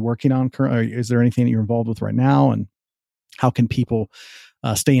what are you working on currently? Is there anything that you're involved with right now, and how can people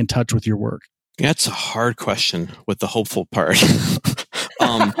stay in touch with your work? That's a hard question with the hopeful part.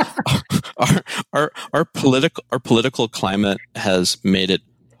 Our political climate has made it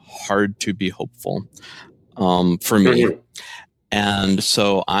hard to be hopeful for me. And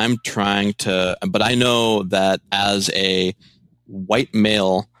so I'm trying to, but I know that as a white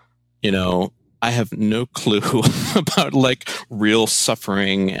male, I have no clue about like real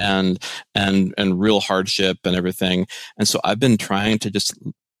suffering and real hardship and everything. And so I've been trying to just,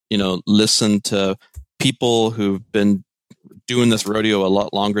 listen to people who've been doing this rodeo a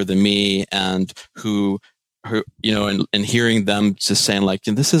lot longer than me, and who and hearing them just saying like,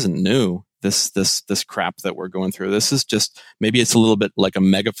 this isn't new. This crap that we're going through. This is just, maybe it's a little bit like a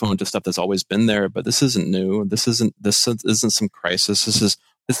megaphone to stuff that's always been there, but this isn't new. This isn't some crisis.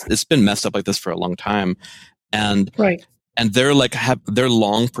 It's been messed up like this for a long time. And right. And they're like have their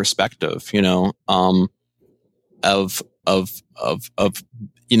long perspective,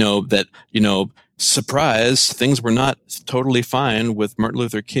 surprise, things were not totally fine with Martin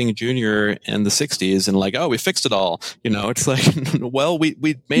Luther King Jr. in the 60s, and like, oh, we fixed it all. It's like, well, we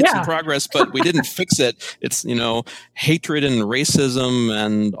made some progress, but we didn't fix it. It's, hatred and racism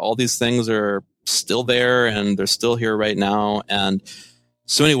and all these things are still there, and they're still here right now. And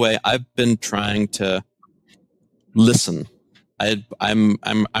so anyway, I've been trying to listen. I'm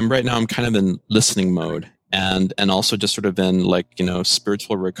right now, I'm kind of in listening mode. And also just sort of in like,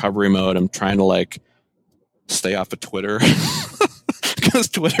 spiritual recovery mode. I'm trying to like stay off of Twitter because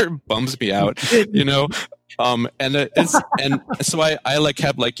Twitter bums me out, and so I like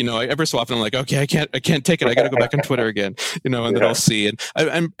have like, every so often I'm like, okay, I can't take it. I got to go back on Twitter again, and then I'll see. And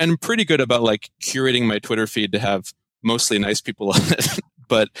I'm pretty good about like curating my Twitter feed to have mostly nice people on it.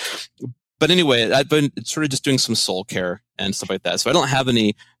 But anyway, I've been sort of just doing some soul care and stuff like that. So I don't have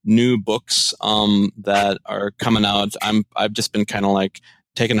any new books that are coming out. I've just been kind of like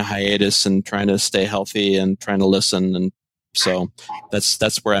taking a hiatus and trying to stay healthy and trying to listen. And so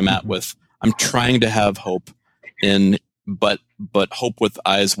that's where I'm at with. I'm trying to have hope but hope with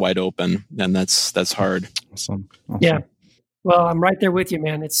eyes wide open, and that's hard. Awesome. Yeah. Well, I'm right there with you,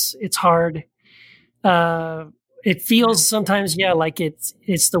 man. It's hard. It feels sometimes, like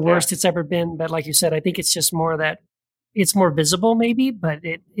it's the worst it's ever been. But like you said, I think it's just more that it's more visible maybe, but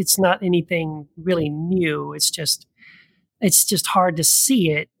it's not anything really new. It's just hard to see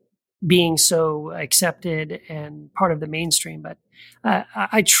it being so accepted and part of the mainstream. But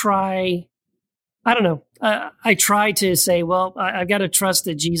I try, I don't know. I try to say, well, I've got to trust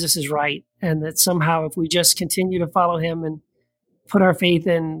that Jesus is right. And that somehow if we just continue to follow him and put our faith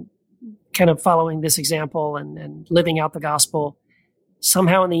in kind of following this example and living out the gospel,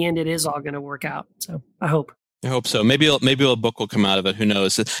 somehow in the end, it is all going to work out. So I hope so. Maybe a book will come out of it. Who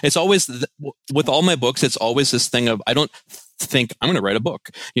knows? It's always with all my books. It's always this thing of, I don't think I'm going to write a book.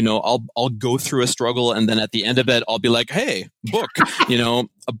 I'll go through a struggle, and then at the end of it, I'll be like, hey, book.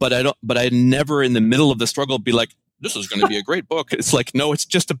 But I never in the middle of the struggle be like, this is going to be a great book. It's like, no, it's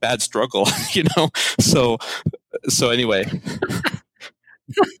just a bad struggle. So anyway.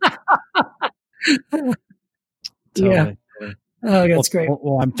 Totally. Yeah. Oh, that's great.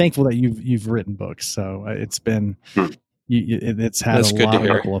 Well, I'm thankful that you've written books. So it's been, it's had that's a lot of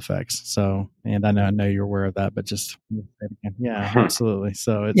ripple effects. So, and I know you're aware of that, but just, yeah, absolutely.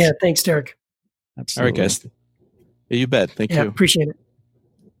 So it's, thanks, Derek. Absolutely. All right, guys. Yeah, you bet. Thank you. Appreciate it.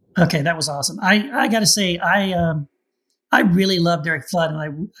 Okay. That was awesome. I got to say, I really love Derek Flood,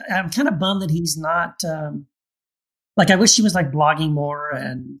 and I'm kind of bummed that he's not, I wish he was like blogging more,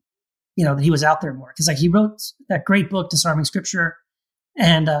 and that he was out there more, because like he wrote that great book Disarming Scripture,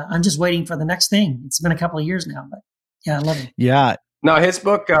 and I'm just waiting for the next thing. It's been a couple of years now, but I love it. Yeah. No, his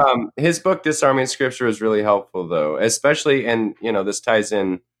book Disarming Scripture is really helpful though, especially, and this ties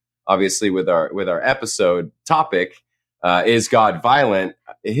in obviously with our episode topic, is God violent?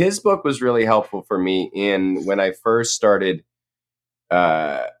 His book was really helpful for me when I first started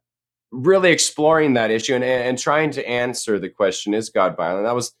really exploring that issue and trying to answer the question, is God violent?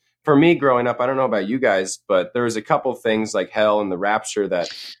 That was, for me growing up, I don't know about you guys, but there was a couple things like hell and the rapture that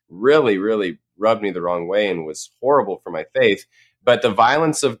really, really rubbed me the wrong way and was horrible for my faith. but the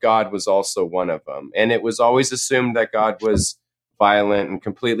violence of God was also one of them. And it was always assumed that God was violent and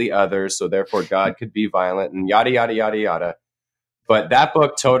completely other, so therefore God could be violent and yada, yada, yada, yada. But that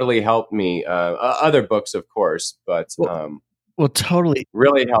book totally helped me. Other books, of course, but well, totally,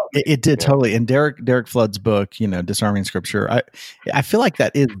 really helped me. It did totally. And Derek Flood's book, Disarming Scripture, I feel like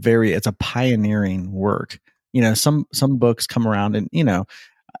that is it's a pioneering work. Some books come around, and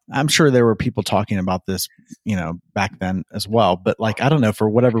I'm sure there were people talking about this, back then as well. But like, I don't know, for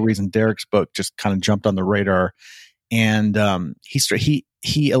whatever reason, Derek's book just kind of jumped on the radar, and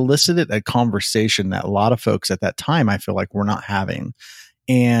he elicited a conversation that a lot of folks at that time, I feel like, were not having.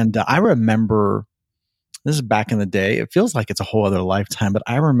 And I remember, this is back in the day. It feels like it's a whole other lifetime, but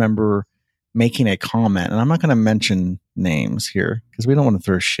I remember making a comment, and I'm not going to mention names here because we don't want to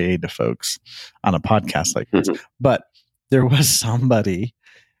throw shade to folks on a podcast like this. But there was somebody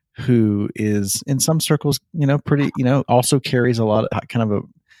who is in some circles, pretty, also carries a lot of kind of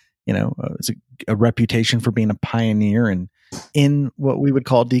it's a reputation for being a pioneer and in what we would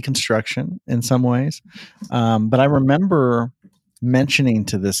call deconstruction in some ways. But I remember mentioning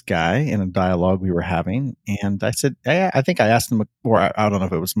to this guy in a dialogue we were having, and I said, I think I asked him, or I don't know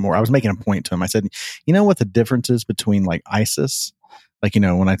if it was more, I was making a point to him. I said, what the difference is between like ISIS, like,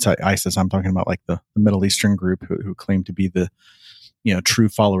 when I say ISIS, I'm talking about like the Middle Eastern group who claim to be the, true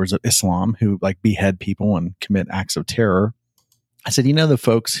followers of Islam, who like behead people and commit acts of terror. I said, the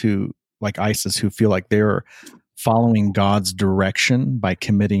folks who like ISIS, who feel like they're following God's direction by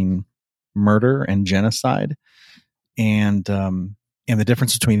committing murder and genocide, and the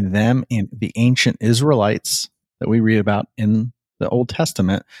difference between them and the ancient Israelites that we read about in the Old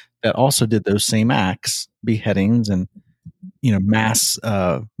Testament that also did those same acts, beheadings and mass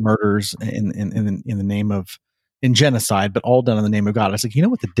murders in the name of genocide, but all done in the name of God. I was like,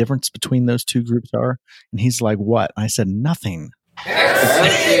 what the difference between those two groups are? And he's like, what? And I said, nothing.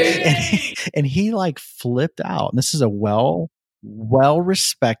 and he like flipped out. And this is a well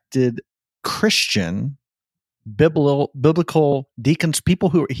respected Christian biblical people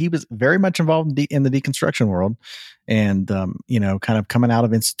who he was very much involved in the deconstruction world, and kind of coming out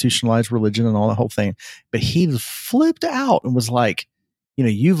of institutionalized religion and all the whole thing. But he flipped out and was like,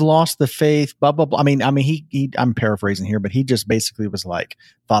 you've lost the faith, blah blah blah. I mean, he I'm paraphrasing here, but he just basically was like,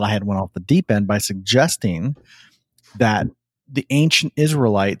 thought I had went off the deep end by suggesting that the ancient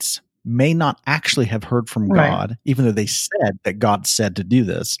Israelites may not actually have heard from God, even though they said that God said to do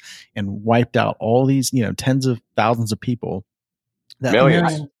this, and wiped out all these, tens of thousands of people. That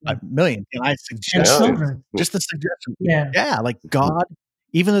million. And I suggest just the suggestion. Yeah. Like God,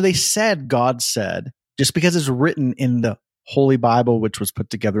 even though they said God said, just because it's written in the Holy Bible, which was put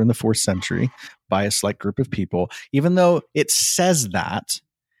together in the 4th century by a select group of people, even though it says that,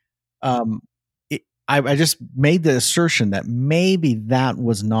 I just made the assertion that maybe that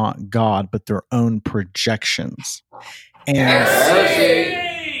was not God, but their own projections.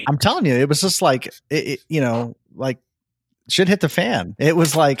 And I'm telling you, it was just like, like shit hit the fan. It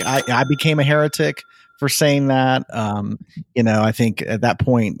was like, I became a heretic for saying that. I think at that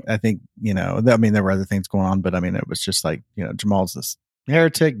point, there were other things going on, but it was just like, Jamal's this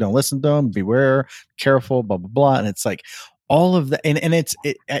heretic, don't listen to him, beware, careful, blah, blah, blah. And it's like, all of that, and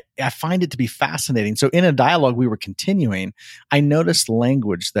I find it to be fascinating. So in a dialogue we were continuing, I noticed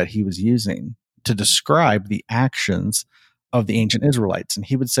language that he was using to describe the actions of the ancient Israelites. And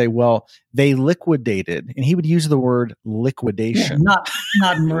he would say, well, they liquidated, and he would use the word liquidation. Yeah,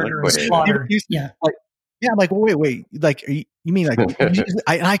 not murder or slaughter. I'm like, well, wait, like, you mean like,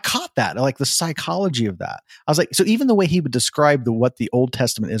 I caught that, like the psychology of that. I was like, so even the way he would describe what the Old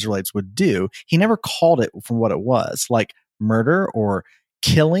Testament Israelites would do, he never called it from what it was, like murder or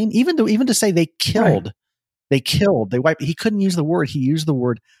killing, even to say they killed, they wiped. He couldn't use the word. He used the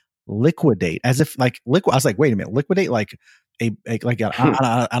word liquidate, as if like liquid. I was like, wait a minute, liquidate like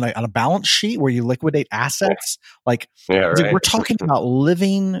on a balance sheet where you liquidate assets. Like, we're talking about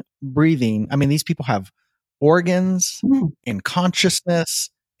living, breathing. These people have organs and consciousness,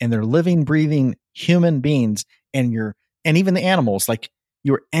 and they're living, breathing human beings, and even the animals. Like,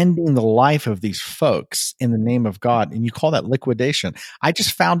 you're ending the life of these folks in the name of God, and you call that liquidation. I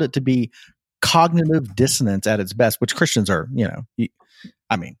just found it to be cognitive dissonance at its best, which Christians are, it's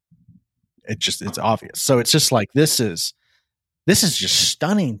obvious. So it's just like, this is just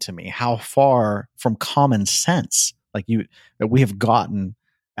stunning to me, how far from common sense that we have gotten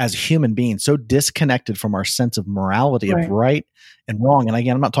as human beings, so disconnected from our sense of morality, of right and wrong. And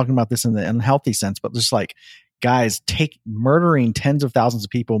again, I'm not talking about this in the unhealthy sense, but just like, guys, murdering tens of thousands of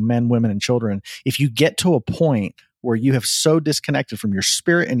people, men, women, and children. If you get to a point where you have so disconnected from your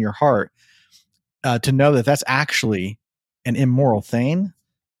spirit and your heart, to know that that's actually an immoral thing,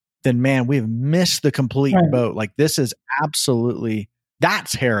 then man, we've missed the complete boat. Like this is absolutely,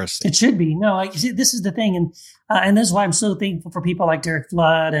 that's heresy. It should be. No, this is the thing. And this is why I'm so thankful for people like Derek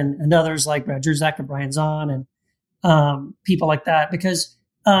Flood and others like Drew Zach and Brian Zahn and people like that. Because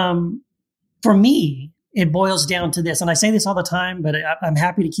for me, it boils down to this. And I say this all the time, but I'm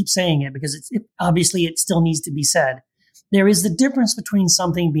happy to keep saying it because obviously it still needs to be said. There is the difference between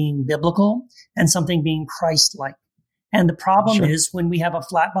something being biblical and something being Christ-like. And the problem is when we have a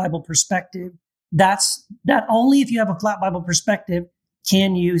flat Bible perspective, that only if you have a flat Bible perspective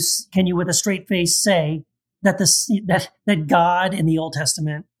can you with a straight face say that that God in the Old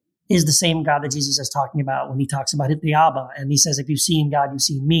Testament is the same God that Jesus is talking about when he talks about it, the Abba, and he says, "If you've seen God, you've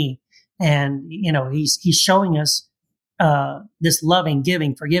seen me." And he's showing us this loving,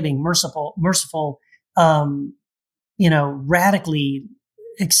 giving, forgiving, merciful, radically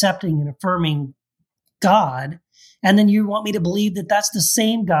accepting and affirming God. And then you want me to believe that that's the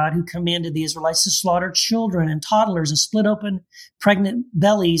same God who commanded the Israelites to slaughter children and toddlers and split open pregnant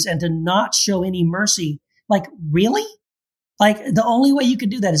bellies and to not show any mercy. Like, really? Like, the only way you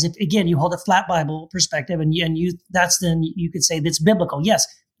could do that is if, again, you hold a flat Bible perspective and then you could say that's biblical. Yes,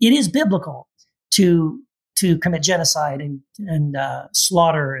 it is biblical to commit genocide and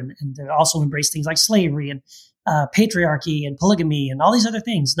slaughter and to also embrace things like slavery and patriarchy and polygamy and all these other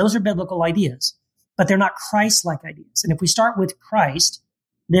things. Those are biblical ideas. But they're not Christ-like ideas. And if we start with Christ,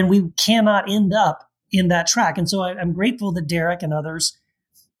 then we cannot end up in that track. And so I'm grateful that Derek and others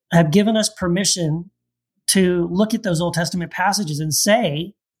have given us permission to look at those Old Testament passages and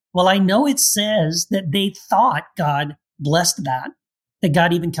say, well, I know it says that they thought God blessed that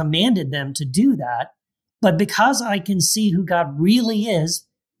God even commanded them to do that. But because I can see who God really is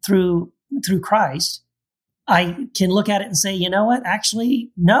through Christ, I can look at it and say, you know what? Actually,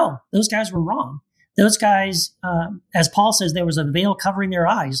 no, those guys were wrong. Those guys, as Paul says, there was a veil covering their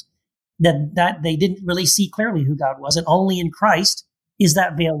eyes that they didn't really see clearly who God was. And only in Christ is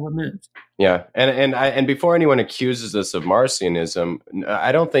that veil removed. Yeah. And before anyone accuses us of Marcionism,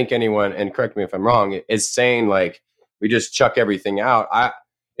 I don't think anyone, and correct me if I'm wrong, is saying like, we just chuck everything out.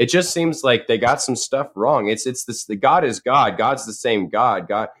 It just seems like they got some stuff wrong. It's this, the God is God. God's the same God.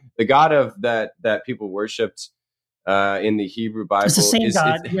 The God of that people worshipped in the Hebrew Bible. It's the same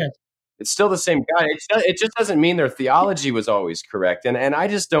God, yes. It's still the same God. It just doesn't mean their theology was always correct. And I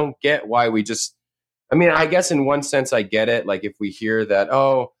just don't get why I guess in one sense I get it. Like if we hear that,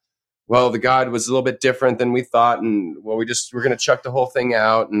 oh, well, the God was a little bit different than we thought. And well, we're going to chuck the whole thing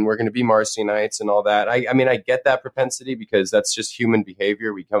out and we're going to be Marcionites and all that. I get that propensity because that's just human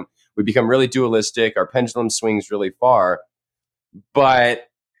behavior. We become really dualistic. Our pendulum swings really far. But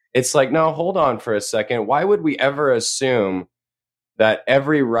it's like, no, hold on for a second. Why would we ever assume that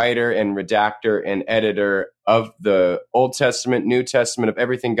every writer and redactor and editor of the Old Testament, New Testament, of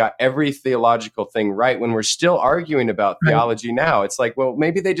everything got every theological thing right when we're still arguing about theology now? It's like, well,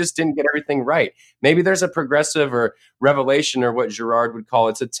 maybe they just didn't get everything right. Maybe there's a progressive or revelation, or what Girard would call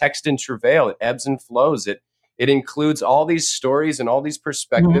it's a text in travail. It ebbs and flows. It includes all these stories and all these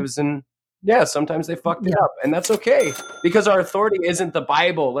perspectives. And yeah, sometimes they fucked it up, and that's okay because our authority isn't the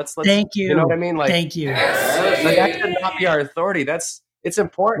Bible. Let's thank you. You know what I mean? Like, thank you. That should not be our authority. It's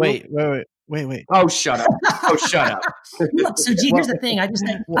important. Wait. Oh, shut up. Look, so here's the thing. I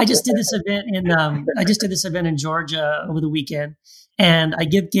just did this event in Georgia over the weekend, and I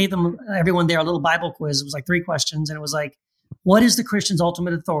gave them everyone there a little Bible quiz. It was like 3 questions, and it was like, what is the Christian's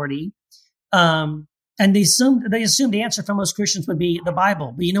ultimate authority? And they assumed the answer from most Christians would be the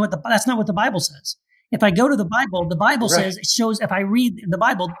Bible. But you know what? That's not what the Bible says. If I go to the Bible says, it shows, if I read the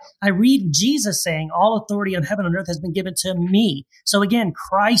Bible, I read Jesus saying, all authority on heaven and earth has been given to me. So again,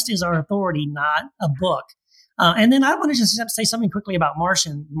 Christ is our authority, not a book. And then I want to just say something quickly about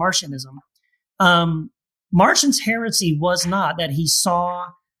Marcionism. Marcion's heresy was not that he saw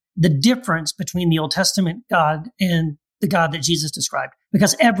the difference between the Old Testament God and the God that Jesus described,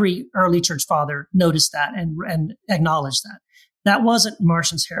 because every early church father noticed that and acknowledged that. That wasn't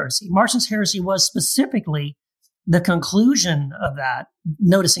Marcion's heresy. Marcion's heresy was specifically the conclusion of that,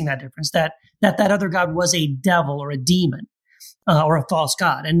 noticing that difference, that other God was a devil or a demon or a false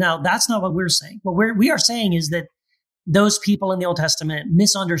God. And now that's not what we're saying. What we are saying is that those people in the Old Testament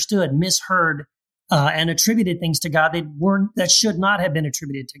misunderstood, misheard, and attributed things to God that should not have been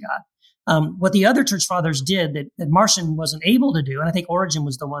attributed to God. What the other church fathers did that Marcion wasn't able to do, and I think Origen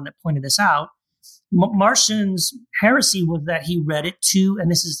was the one that pointed this out, Marcion's heresy was that he read it too,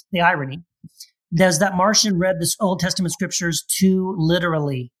 and this is the irony, that Marcion read the Old Testament scriptures too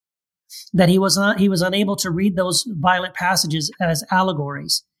literally, that he was unable to read those violent passages as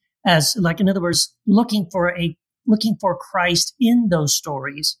allegories, as, like, in other words, looking for looking for Christ in those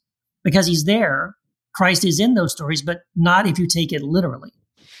stories because he's there. Christ is in those stories, but not if you take it literally.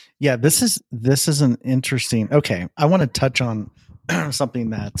 Yeah, this is an interesting. Okay, I want to touch on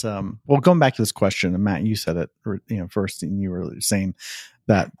something that. Going back to this question, and Matt, you said it. First, and you were saying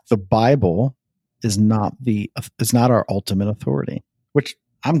that the Bible is not our ultimate authority, which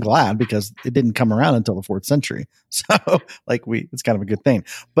I'm glad because it didn't come around until the 4th century. So, it's kind of a good thing.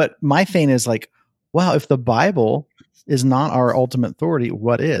 But my thing is wow, if the Bible is not our ultimate authority,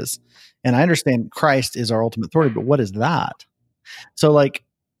 what is? And I understand Christ is our ultimate authority, but what is that? So,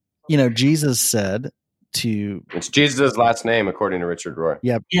 Jesus said to... It's Jesus' last name, according to Richard Rohr.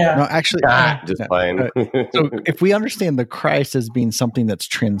 Yeah. No, actually... just playing. So if we understand the Christ as being something that's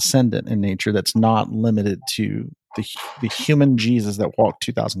transcendent in nature, that's not limited to the human Jesus that walked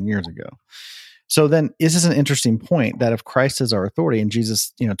 2,000 years ago. So then this is an interesting point that if Christ is our authority, and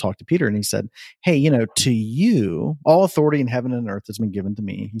Jesus, talked to Peter and he said, hey, to you, all authority in heaven and earth has been given to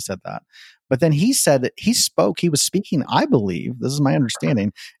me. He said that. But then he said that he was speaking, I believe, this is my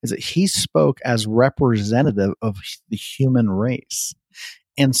understanding, is that he spoke as representative of the human race.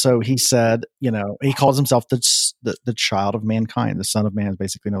 And so he said, he calls himself the child of mankind. The son of man is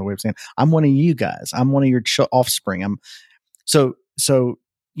basically another way of saying, I'm one of you guys. I'm one of your offspring. So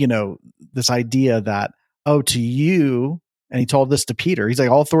this idea that, to you, and he told this to Peter, he's like,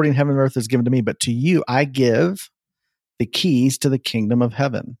 all authority in heaven and earth is given to me, but to you, I give the keys to the kingdom of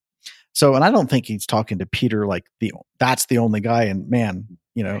heaven. So, and I don't think he's talking to Peter that's the only guy, and man,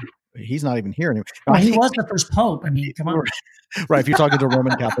 he's not even here anymore. Well, he was the first pope. I mean, come on. Right. If you're talking to a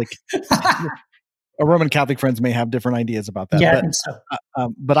Roman Catholic, Roman Catholic friends may have different ideas about that. Yeah, but, I think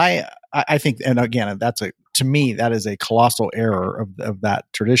so. But I think, and again, to me, that is a colossal error of that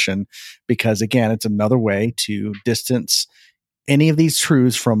tradition, because again, it's another way to distance any of these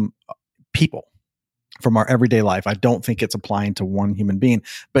truths from people, from our everyday life. I don't think it's applying to one human being,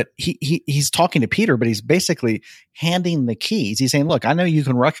 but he's talking to Peter, but he's basically handing the keys. He's saying, look, I know you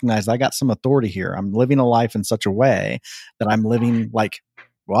can recognize that I got some authority here. I'm living a life in such a way that I'm living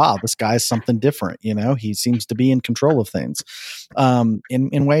wow, this guy's something different. He seems to be in control of things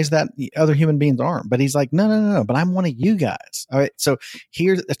in ways that other human beings aren't. But he's like, no, but I'm one of you guys. All right. So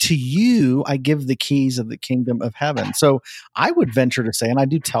here's to you, I give the keys of the kingdom of heaven. So I would venture to say, and I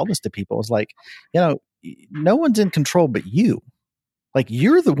do tell this to people, is no one's in control but you.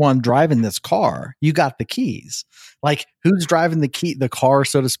 You're the one driving this car. You got the keys. Who's driving the car,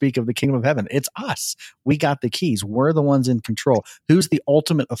 so to speak, of the kingdom of heaven? It's us. We got the keys. We're the ones in control. Who's the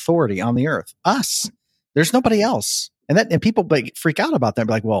ultimate authority on the earth? Us. There's nobody else. And people freak out about that.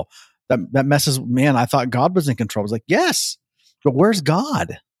 Be like, well, that messes, man, I thought God was in control. I was like, yes, but where's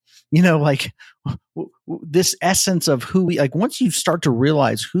God? This essence of who we, once you start to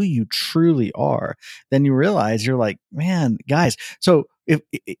realize who you truly are, then you realize you're like, man, guys. So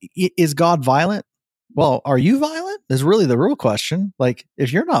is God violent? Well, are you violent? Is really the real question.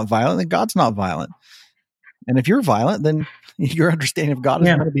 If you're not violent, then God's not violent. And if you're violent, then your understanding of God is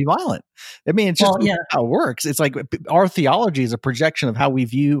going to be violent. I mean, it's just how it works. It's like our theology is a projection of how we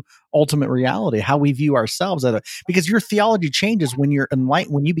view ultimate reality, how we view ourselves. Because your theology changes when you're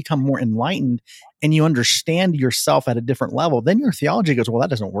enlightened, when you become more enlightened and you understand yourself at a different level. Then your theology goes, well,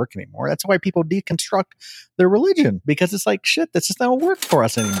 that doesn't work anymore. That's why people deconstruct their religion, because it's like, shit, this just don't work for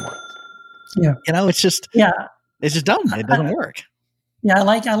us anymore. Yeah, it's just it's just done. It doesn't work. Yeah, I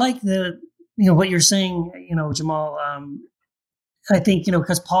like the what you're saying, Jamal. I think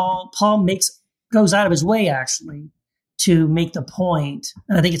because Paul goes out of his way actually to make the point,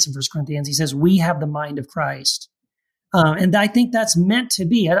 and I think it's in 1 Corinthians. He says we have the mind of Christ, and I think that's meant to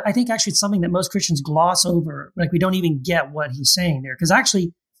be. I think actually it's something that most Christians gloss over. We don't even get what he's saying there, because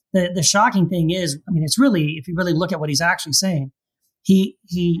actually the shocking thing is, it's really, if you really look at what he's actually saying, he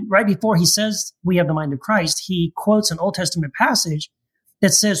right before he says we have the mind of Christ, he quotes an Old Testament passage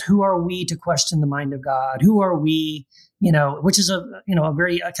that says, who are we to question the mind of God? Who are we, which is a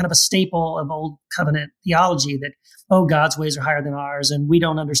very kind of a staple of Old Covenant theology, that, God's ways are higher than ours and we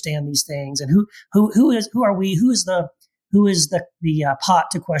don't understand these things. And who are we? Who is the pot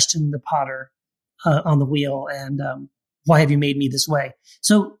to question the potter on the wheel? And why have you made me this way?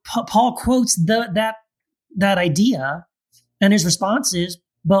 So Paul quotes that idea, and his response is,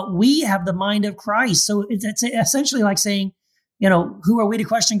 but we have the mind of Christ. So it's essentially like saying, who are we to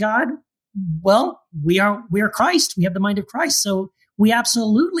question God? Well, we are Christ. We have the mind of Christ. So we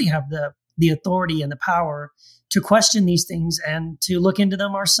absolutely have the authority and the power to question these things and to look into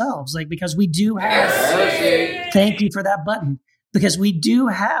them ourselves. Because we do have, thank you for that button, because we do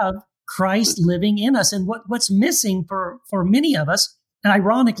have Christ living in us. And what's missing for many of us, and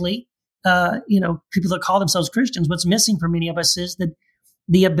ironically, people that call themselves Christians, what's missing for many of us is that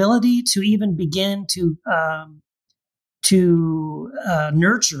the ability to even begin to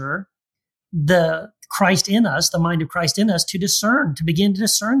nurture the Christ in us, the mind of Christ in us, to begin to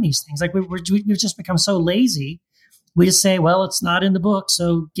discern these things. Like we've just become so lazy. We just say, well, it's not in the book,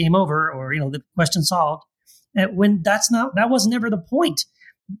 so game over, or the question solved. And when that was never the point.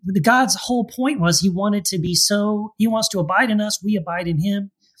 God's whole point was he wants to abide in us, we abide in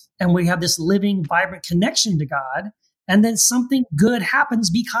him, and we have this living, vibrant connection to God. And then something good happens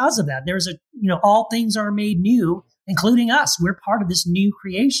because of that. There's all things are made new, including us. We're part of this new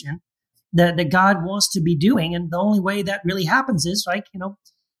creation that God wants to be doing. And the only way that really happens is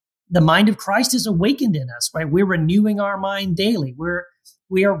the mind of Christ is awakened in us, right? We're renewing our mind daily.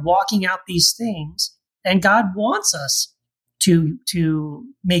 We are walking out these things, and God wants us to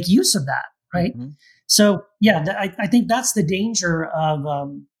make use of that, right? Mm-hmm. So I think that's the danger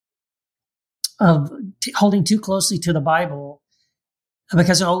of holding too closely to the Bible,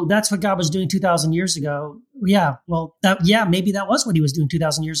 because that's what God was doing 2,000 years ago. Yeah, well, maybe that was what he was doing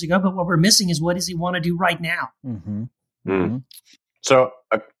 2,000 years ago. But what we're missing is, what does he want to do right now? Mm-hmm. Mm-hmm. So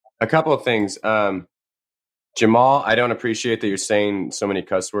a couple of things. Jamal, I don't appreciate that you're saying so many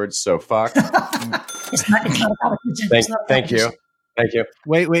cuss words. So fuck. It's not a competition. Thank you.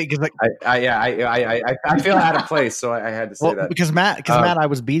 Wait, because I feel out of place, so I had to say that. Because Matt, I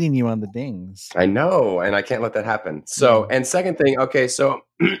was beating you on the dings. I know, and I can't let that happen. So, and second thing, okay, so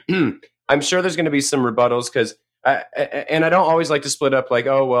I'm sure there's going to be some rebuttals, because, and I don't always like to split up like,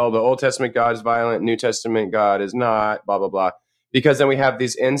 oh, well, the Old Testament God is violent, New Testament God is not, blah, blah, blah. Because then we have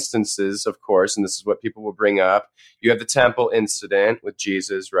these instances, of course, and this is what people will bring up. You have the temple incident with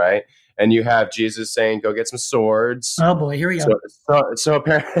Jesus, right? And you have Jesus saying, go get some swords. Oh, boy, here we go. So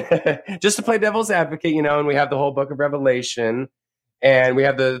apparently, just to play devil's advocate, and we have the whole book of Revelation, and we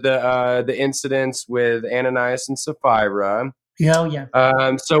have the incidents with Ananias and Sapphira. Oh, yeah.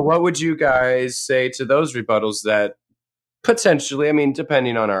 So what would you guys say to those rebuttals that potentially,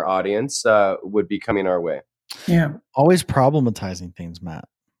 depending on our audience, would be coming our way? Yeah. Always problematizing things, Matt.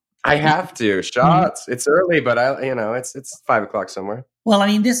 I have to. Shots. It's early, but it's 5 o'clock somewhere. Well,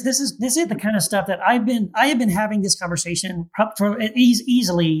 this is the kind of stuff that I have been having this conversation for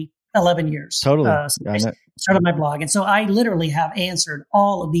easily 11 years. Totally. Since I started my blog. And so I literally have answered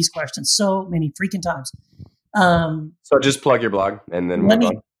all of these questions so many freaking times. So just plug your blog and then move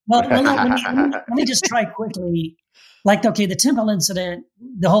on. Let me just try quickly. Like, okay, the temple incident,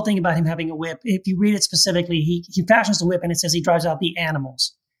 the whole thing about him having a whip, if you read it specifically, he fashions the whip and it says he drives out the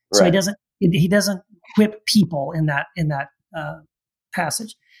animals. So right. he doesn't whip people in that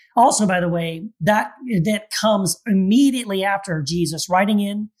passage. Also, by the way, that event comes immediately after Jesus riding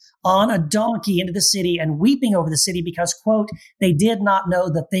in on a donkey into the city and weeping over the city because, quote, they did not know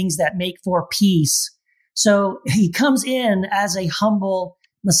the things that make for peace. So he comes in as a humble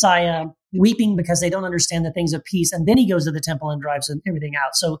Messiah, weeping because they don't understand the things of peace. And then he goes to the temple and drives everything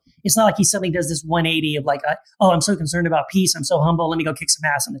out. So it's not like he suddenly does this 180 of like, I'm so concerned about peace. I'm so humble. Let me go kick some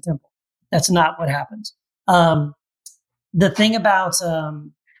ass in the temple. That's not what happens. The thing about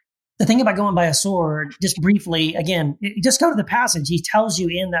going by a sword, just briefly, again, just go to the passage. He tells you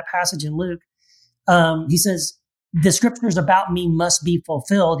in that passage in Luke, he says, the scriptures about me must be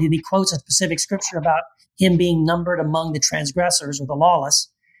fulfilled. And he quotes a specific scripture about him being numbered among the transgressors or the lawless.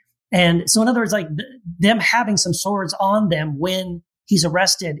 And so in other words, like them having some swords on them when he's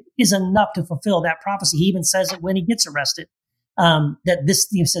arrested is enough to fulfill that prophecy. He even says it when he gets arrested, that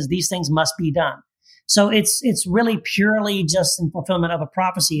he says these things must be done. So it's really purely just in fulfillment of a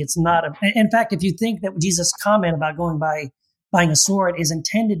prophecy. It's not in fact, if you think that Jesus' comment about buying a sword is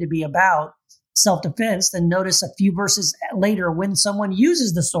intended to be about self-defense, then notice a few verses later when someone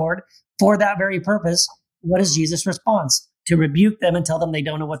uses the sword for that very purpose, what is Jesus' response? To rebuke them and tell them they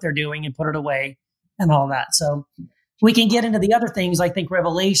don't know what they're doing and put it away and all that. So we can get into the other things. I think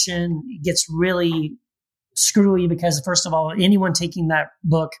Revelation gets really screwy because, first of all, anyone taking that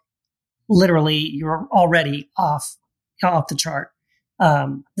book, literally, you're already off the chart.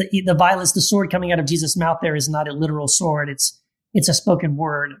 The violence, the sword coming out of Jesus' mouth there is not a literal sword. It's a spoken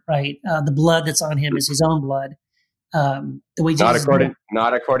word, right? The blood that's on him is his own blood. The way Jesus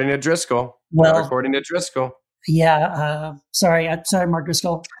not according to Driscoll. Well, not according to Driscoll. Yeah, sorry, Mark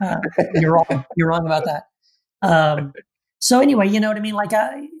Driscoll. You're wrong. You're wrong about that. So anyway, you know what I mean? Like,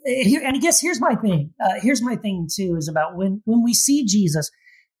 and I guess here's my thing. Here's my thing too is about when we see Jesus,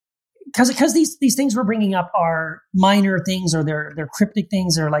 because these things we're bringing up are minor things or they're cryptic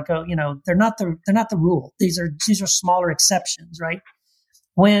things or like they're not the rule. These are smaller exceptions, right?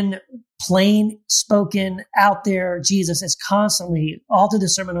 When plain spoken out there. Jesus is constantly all through the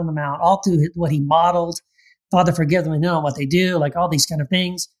Sermon on the Mount, all through what he modeled. Father, forgive them, they know what they do, like all these kind of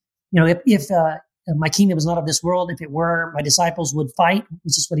things. If my kingdom is not of this world, if it were, my disciples would fight,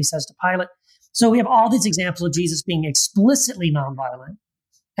 which is what he says to Pilate. So we have all these examples of Jesus being explicitly nonviolent.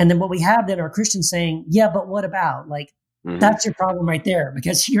 And then what we have then are Christians saying, yeah, but what about? Like, that's your problem right there,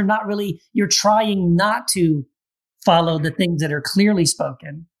 because you're trying not to follow the things that are clearly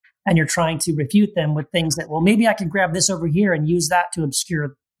spoken, and you're trying to refute them with things that, well, maybe I can grab this over here and use that to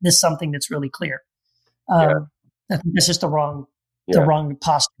obscure this something that's really clear. That's just the wrong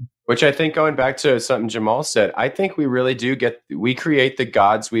posture. Which I think, going back to something Jamal said, I think we really do we create the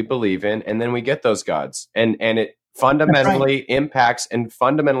gods we believe in, and then we get those gods, and it fundamentally impacts and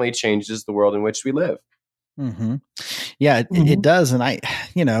fundamentally changes the world in which we live. Mm-hmm. Yeah, it does.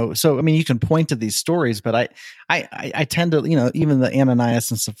 And so, I mean, you can point to these stories, but I tend to, even the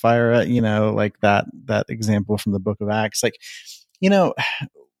Ananias and Sapphira, like that example from the book of Acts, like,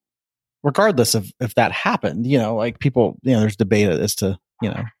 regardless of if that happened, like people, there's debate as to,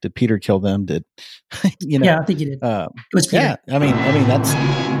 did Peter kill them? Did, Yeah, I think he did. It was Peter. Yeah, I mean, that's,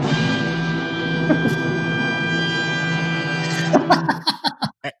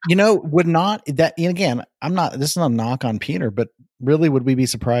 would not that, again, this is not a knock on Peter, but really, would we be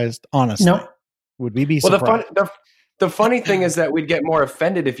surprised? Honestly, no. Would we be surprised? The funny thing is that we'd get more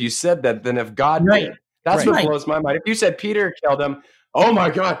offended if you said that than if God did. That's what blows my mind. If you said Peter killed him, oh my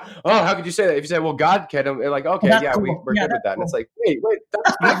God, oh, how could you say that? If you said, well, God killed him, they're like, okay, cool. we're good with that. And it's like, wait,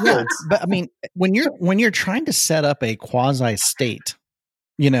 that's backwards. But I mean, when you're trying to set up a quasi state,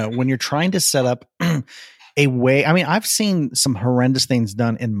 when you're trying to set up a way, I mean, I've seen some horrendous things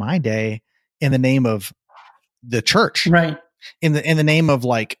done in my in the name of the church, right? In the name of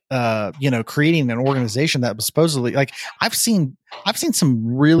like, creating an organization that was supposedly like, I've seen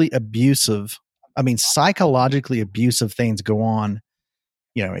some really abusive, psychologically abusive things go on,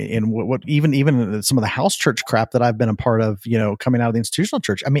 in what even some of the house church crap that I've been a part of, coming out of the institutional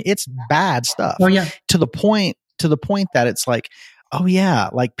church. I mean, it's bad stuff. Oh yeah. To the point that it's like, oh yeah,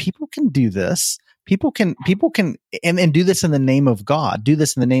 like people can do this. People can and do this in the name of God, do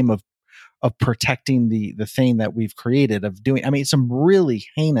this in the name of protecting the thing that we've created, of doing, some really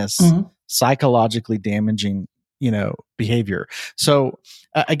heinous, psychologically damaging, behavior. So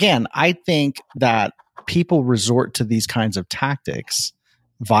again, I think that people resort to these kinds of tactics,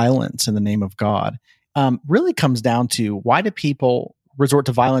 violence in the name of God, really comes down to, why do people resort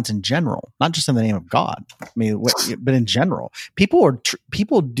to violence in general, not just in the name of God? But in general, people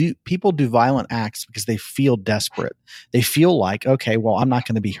do violent acts because they feel desperate. They feel like, okay, well, I'm not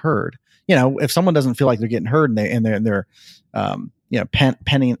going to be heard. If someone doesn't feel like they're getting heard and they're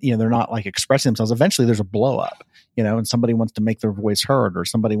penning, they're not like expressing themselves, eventually there's a blow up, and somebody wants to make their voice heard, or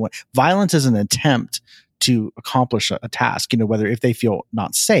violence is an attempt to accomplish a task, whether if they feel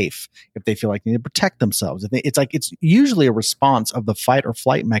not safe, if they feel like they need to protect themselves, it's usually a response of the fight or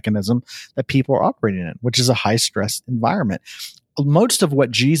flight mechanism that people are operating in, which is a high stress environment. Most of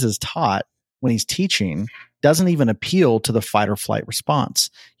what Jesus taught when he's teaching doesn't even appeal to the fight or flight response.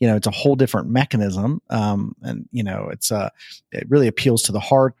 It's a whole different mechanism. And it really appeals to the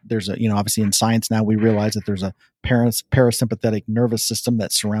heart. There's obviously in science now we realize that there's a parasympathetic nervous system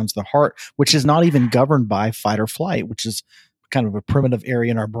that surrounds the heart, which is not even governed by fight or flight, which is kind of a primitive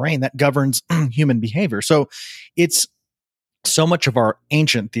area in our brain that governs human behavior. So it's, so much of our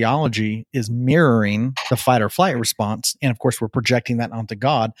ancient theology is mirroring the fight or flight response. And of course, we're projecting that onto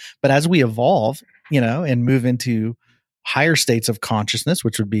God. But as we evolve, and move into higher states of consciousness,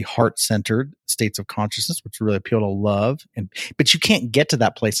 which would be heart-centered states of consciousness, which really appeal to love. But you can't get to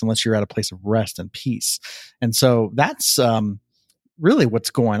that place unless you're at a place of rest and peace. And so that's really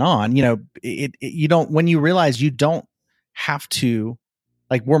what's going on. You don't, when you realize you don't have to,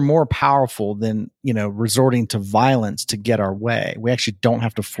 like, we're more powerful than, resorting to violence to get our way. We actually don't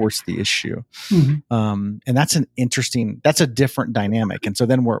have to force the issue. And that's that's a different dynamic. And so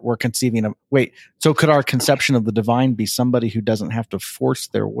then we're conceiving of, so could our conception of the divine be somebody who doesn't have to force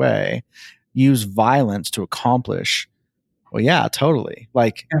their way, use violence to accomplish? Well, yeah, totally.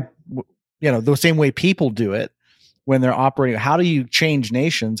 Like, the same way people do it when they're operating. How do you change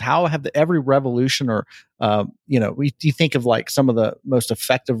nations? How have every revolution or, you think of like some of the most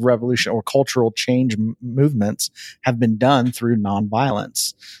effective revolution or cultural change movements have been done through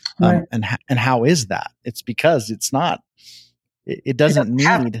nonviolence. Right. And how is that? It's because it's not, it doesn't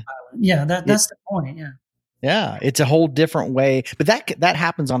need. Yeah. That's the point. Yeah. Yeah. It's a whole different way, but that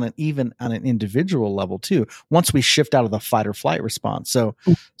happens on an individual level too. Once we shift out of the fight or flight response. So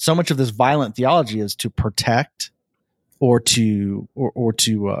much of this violent theology is to protect, to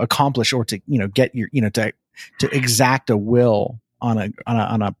accomplish, or to get your to exact a will on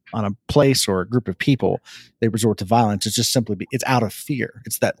a place or a group of people. They resort to violence. It's just simply it's out of fear.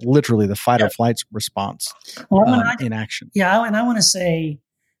 It's that literally the fight or flight response in action. Yeah, and I want to say,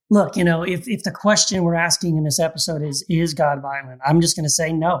 look, if the question we're asking in this episode is God violent, I'm just going to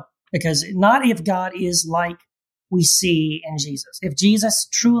say no, because not if God is like we see in Jesus. If Jesus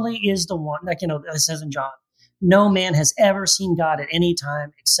truly is the one, like it says in John, no man has ever seen God at any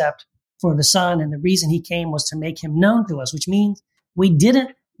time except for the Son, and the reason he came was to make him known to us, which means we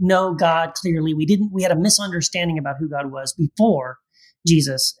didn't know God clearly. We had a misunderstanding about who God was before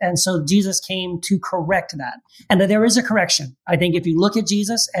Jesus. And so Jesus came to correct that. And that there is a correction. I think if you look at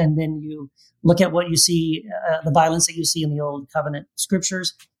Jesus and then you look at what you see, the violence that you see in the Old Covenant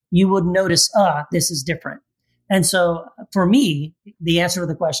scriptures, you would notice, this is different. And so for me, the answer to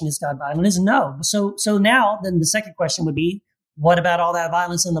the question, is God violent, is no. So now then the second question would be, what about all that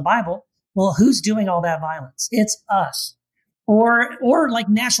violence in the Bible? Well, who's doing all that violence? It's us. Or like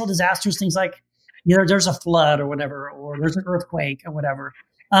natural disasters, things like, there's a flood or whatever, or there's an earthquake or whatever.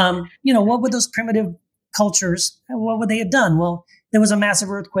 What would those primitive cultures, what would they have done? Well, there was a massive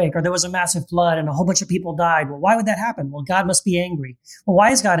earthquake or there was a massive flood and a whole bunch of people died. Well, why would that happen? Well, God must be angry. Well,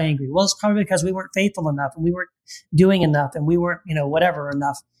 why is God angry? Well, it's probably because we weren't faithful enough and we weren't doing enough and we weren't, whatever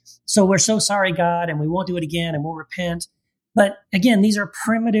enough. So we're so sorry, God, and we won't do it again and we'll repent. But again, these are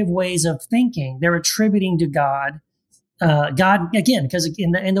primitive ways of thinking. They're attributing to God, again, because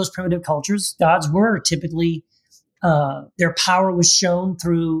in those primitive cultures, gods were typically, their power was shown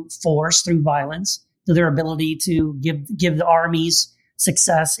through force, through violence, through their ability to give the armies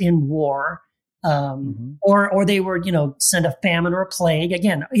success in war, or they were, send a famine or a plague.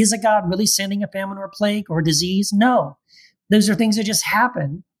 Again, is a god really sending a famine or a plague or a disease? No, those are things that just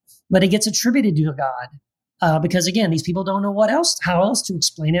happen, but it gets attributed to a god because again, these people don't know how else to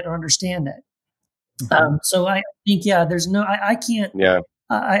explain it or understand it. So I think, there's no, I can't,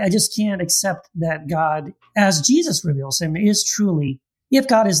 I just can't accept that God, as Jesus reveals him, is truly, if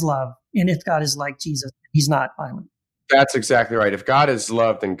God is love and if God is like Jesus, he's not violent. That's exactly right. If God is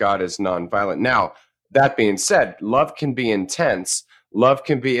love, then God is nonviolent. Now, that being said, love can be intense. Love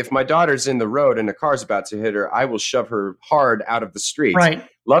can be, if my daughter's in the road and a car's about to hit her, I will shove her hard out of the street. Right.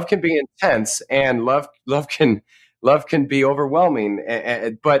 Love can be intense, and love can be overwhelming.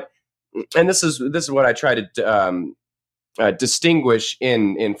 But this is what I try to distinguish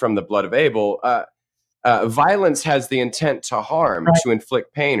in From the Blood of Abel. Violence has the intent to harm, right, to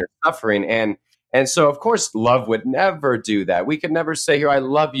inflict pain or suffering, and so of course love would never do that. We could never say, here, I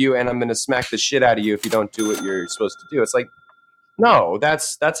love you and I'm going to smack the shit out of you if you don't do what you're supposed to do. It's like, no,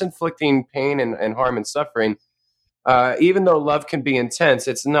 that's inflicting pain and harm and suffering. Even though love can be intense,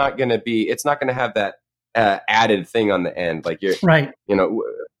 it's not going to have that added thing on the end, like you're right.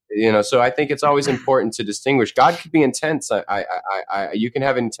 So I think it's always important to distinguish. God can be intense. You can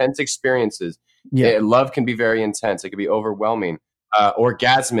have intense experiences. Yeah. Love can be very intense. It can be overwhelming,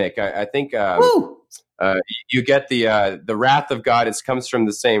 orgasmic. I think you get the wrath of God. It comes from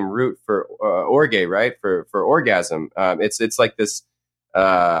the same root for orge, right? For orgasm. It's like this.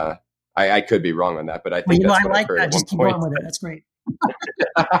 I could be wrong on that, but I think that's what I heard. Just keep going with it. That's great.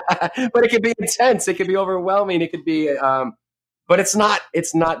 But it can be intense. It can be overwhelming. It could be. But it's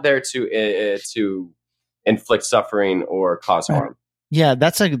not there to inflict suffering or cause harm. Yeah,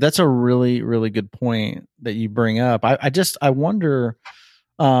 that's a really, really good point that you bring up. I wonder.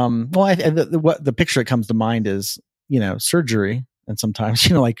 What the picture that comes to mind is surgery, and sometimes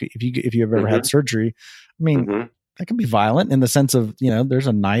like if you've ever had surgery, I mean that can be violent in the sense of there's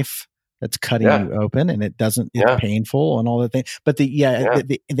a knife that's cutting you open and it's painful and all that thing. But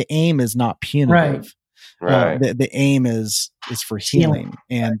the aim is not punitive. Right. Right. The aim is for healing,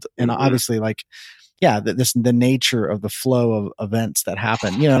 and obviously the nature of the flow of events that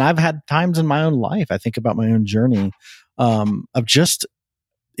happen. And I've had times in my own life. I think about my own journey of just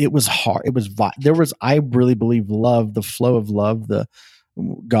it was hard. I really believe love, the flow of love, the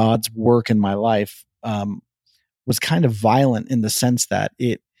God's work in my life was kind of violent in the sense that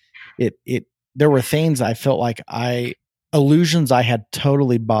it there were things I felt like illusions I had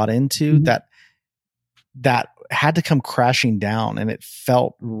totally bought into that had to come crashing down, and it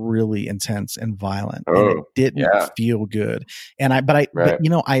felt really intense and violent, and it didn't feel good. And but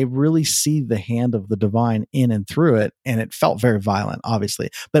I really see the hand of the divine in and through it, and it felt very violent, obviously,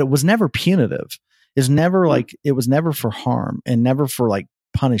 but it was never punitive. It's never it was never for harm and never for like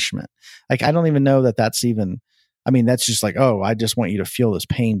punishment. Like, I don't even know that's even, I mean, that's just like, oh, I just want you to feel this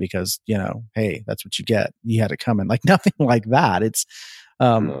pain because, hey, that's what you get. You had it coming. Like, nothing like that. It's,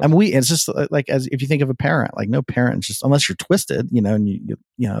 It's just like, as if you think of a parent, like no parent, just unless you're twisted, and you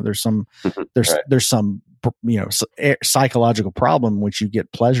there's some, there's some, psychological problem, which you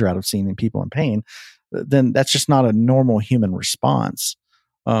get pleasure out of seeing in people in pain, then that's just not a normal human response.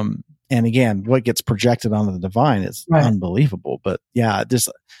 And again, what gets projected onto the divine is unbelievable. But yeah, this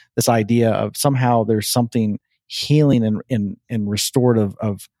idea of somehow there's something healing and restorative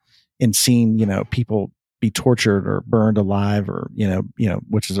in seeing, people be tortured or burned alive, or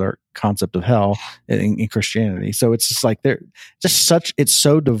which is our concept of hell in Christianity. So it's just like it's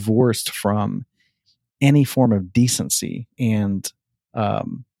so divorced from any form of decency and of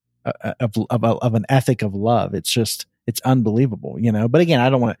an ethic of love. It's unbelievable, But again, I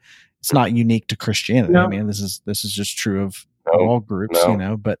don't want to. It's not unique to Christianity. No. I mean, this is just true of all groups,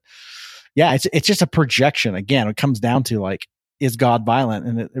 But yeah, it's just a projection. Again, it comes down to like, is God violent?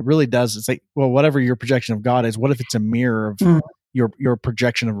 And it really does. It's like, well, whatever your projection of God is, what if it's a mirror of your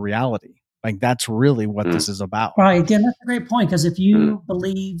projection of reality? Like, that's really what this is about. Right. Again, that's a great point, because if you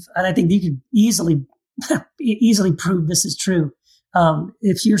believe, and I think you could easily prove this is true.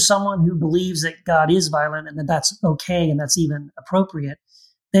 If you're someone who believes that God is violent and that that's okay and that's even appropriate,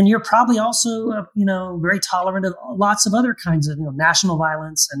 then you're probably also, very tolerant of lots of other kinds of, national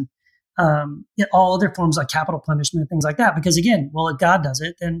violence and all other forms like capital punishment, things like that. Because again, well, if God does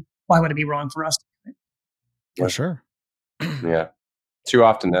it, then why would it be wrong for us? For sure. Yeah. Too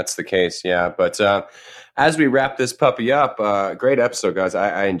often that's the case. Yeah. But as we wrap this puppy up, great episode, guys.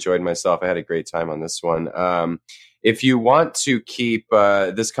 I enjoyed myself. I had a great time on this one. If you want to keep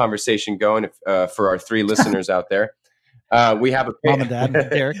this conversation going, for our 3 listeners out there, we have a Mom and Dad,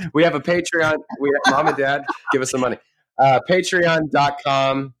 Derek. We have a Patreon. Mom and Dad, give us some money.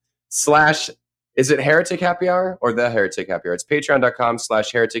 Patreon.com/ is it Heretic Happy Hour or the Heretic Happy Hour? It's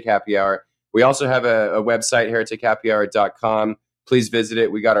patreon.com/Heretic Happy Hour. We also have a website, heretichappyhour.com. Please visit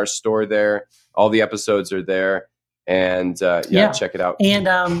it. We got our store there. All the episodes are there. And check it out.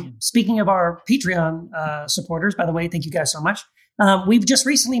 And speaking of our Patreon supporters, by the way, thank you guys so much. We've just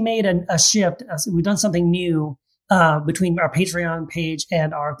recently made a shift. We've done something new between our Patreon page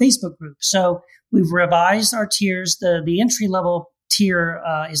and our Facebook group. So we've revised our tiers. The entry level tier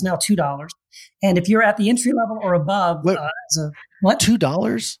is now $2. And if you're at the entry level or above, what?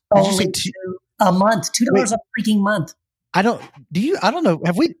 $2? Only a month. $2 a freaking month. I don't know.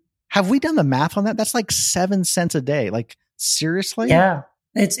 Have we done the math on that? That's like 7 cents a day. Like, seriously? Yeah.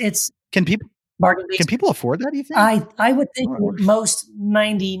 It's Can people afford that, do you think? I would think most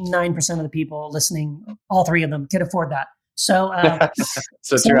 99% of the people listening, all 3 of them, can afford that. So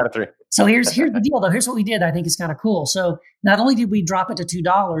 2 out of 3. So here's the deal, though. Here's what we did. I think is kind of cool. So not only did we drop it to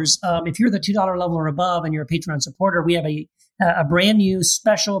 $2, if you're the $2 level or above and you're a Patreon supporter, we have a brand new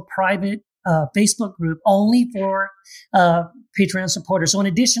special private Facebook group only for Patreon supporters. So in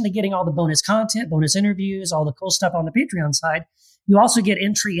addition to getting all the bonus content, bonus interviews, all the cool stuff on the Patreon side, you also get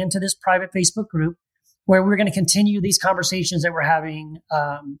entry into this private Facebook group where we're going to continue these conversations that we're having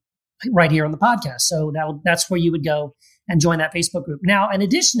right here on the podcast. So that's where you would go and join that Facebook group. Now, in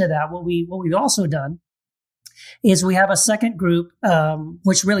addition to that, what we've also done is we have a second group,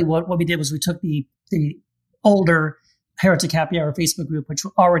 which really what we did was we took the older Heretic Happy Hour Facebook group, which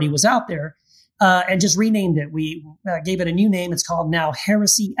already was out there, and just renamed it. We gave it a new name. It's called now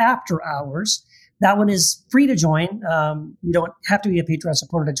Heresy After Hours. That one is free to join. You don't have to be a Patreon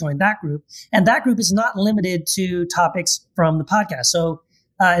supporter to join that group. And that group is not limited to topics from the podcast. So,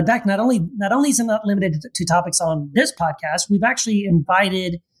 in fact, not only is it not limited to topics on this podcast, we've actually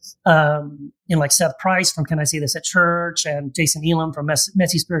invited, like Seth Price from Can I Say This at Church, and Jason Elam from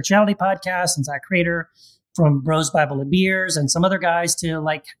Messy Spirituality Podcast, and Zach Crater from Bros Bible and Beers, and some other guys to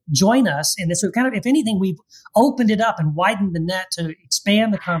like join us in this. So kind of, if anything, we've opened it up and widened the net to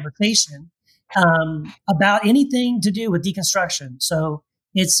expand the conversation about anything to do with deconstruction. So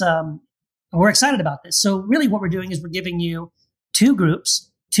it's we're excited about this. So really what we're doing is we're giving you 2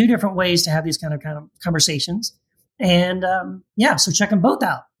 groups, 2 different ways to have these kind of conversations. And so check them both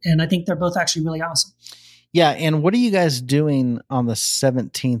out. And I think they're both actually really awesome. Yeah. And what are you guys doing on the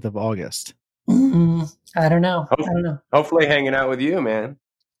 17th of August? I don't know. Hopefully hanging out with you, man.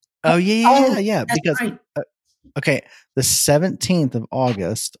 Oh, yeah. Because, right. Okay, the 17th of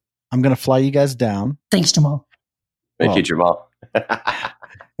August, I'm going to fly you guys down. Thanks, Jamal. Thank you, Jamal.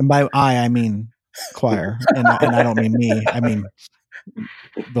 And by I mean choir. And I don't mean me. I mean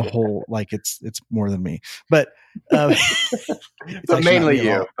the whole, like, it's more than me. But but mainly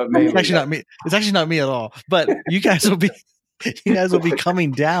you. It's actually not me. It's actually not me at all. But you guys will be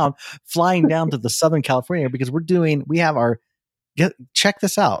coming down, flying down to the Southern California, because check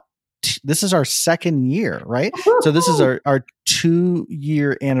this out. this is our second year, right? So this is our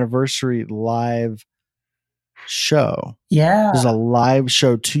 2-year anniversary live show. Yeah. There's a live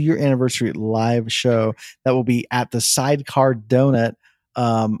show, 2-year anniversary live show that will be at the Sidecar Donut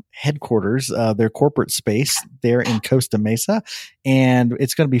headquarters, their corporate space there in Costa Mesa, and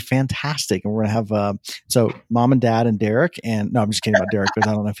it's going to be fantastic. And we're going to have so mom and dad and Derek, and no, I'm just kidding about Derek because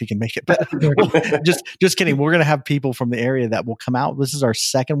I don't know if he can make it, but just kidding. We're going to have people from the area that will come out. This is our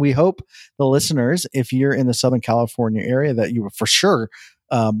second. We hope the listeners, if you're in the Southern California area, that you will for sure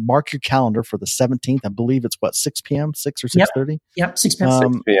mark your calendar for the 17th. I believe it's 6 p.m., 6 or 6:30. Yep, 6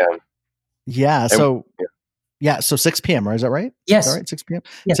 p.m. 6 p.m. Yeah. So. Yeah, so 6 p.m. Right? Is that right? Yes. All right, 6 p.m.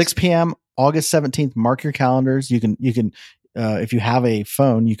 Yes. 6 p.m. August 17th. Mark your calendars. You can if you have a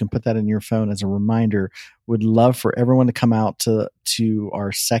phone, you can put that in your phone as a reminder. Would love for everyone to come out to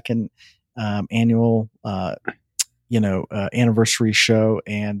our second annual anniversary show,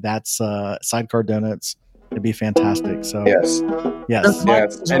 and that's Sidecar Donuts. It'd be fantastic. So yes,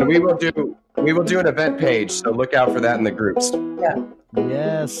 and we will do an event page. So look out for that in the groups. Yeah.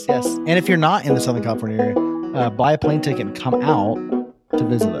 Yes. And if you're not in the Southern California area, buy a plane ticket and come out to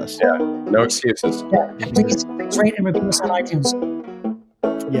visit us. Yeah, no excuses. Yeah, please rate and review us on iTunes.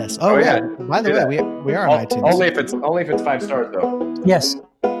 Yes. Oh yeah. By the way, we are on iTunes. Only if it's 5 stars though. Yes.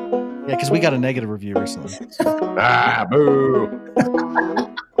 Yeah, because we got a negative review recently. Boo.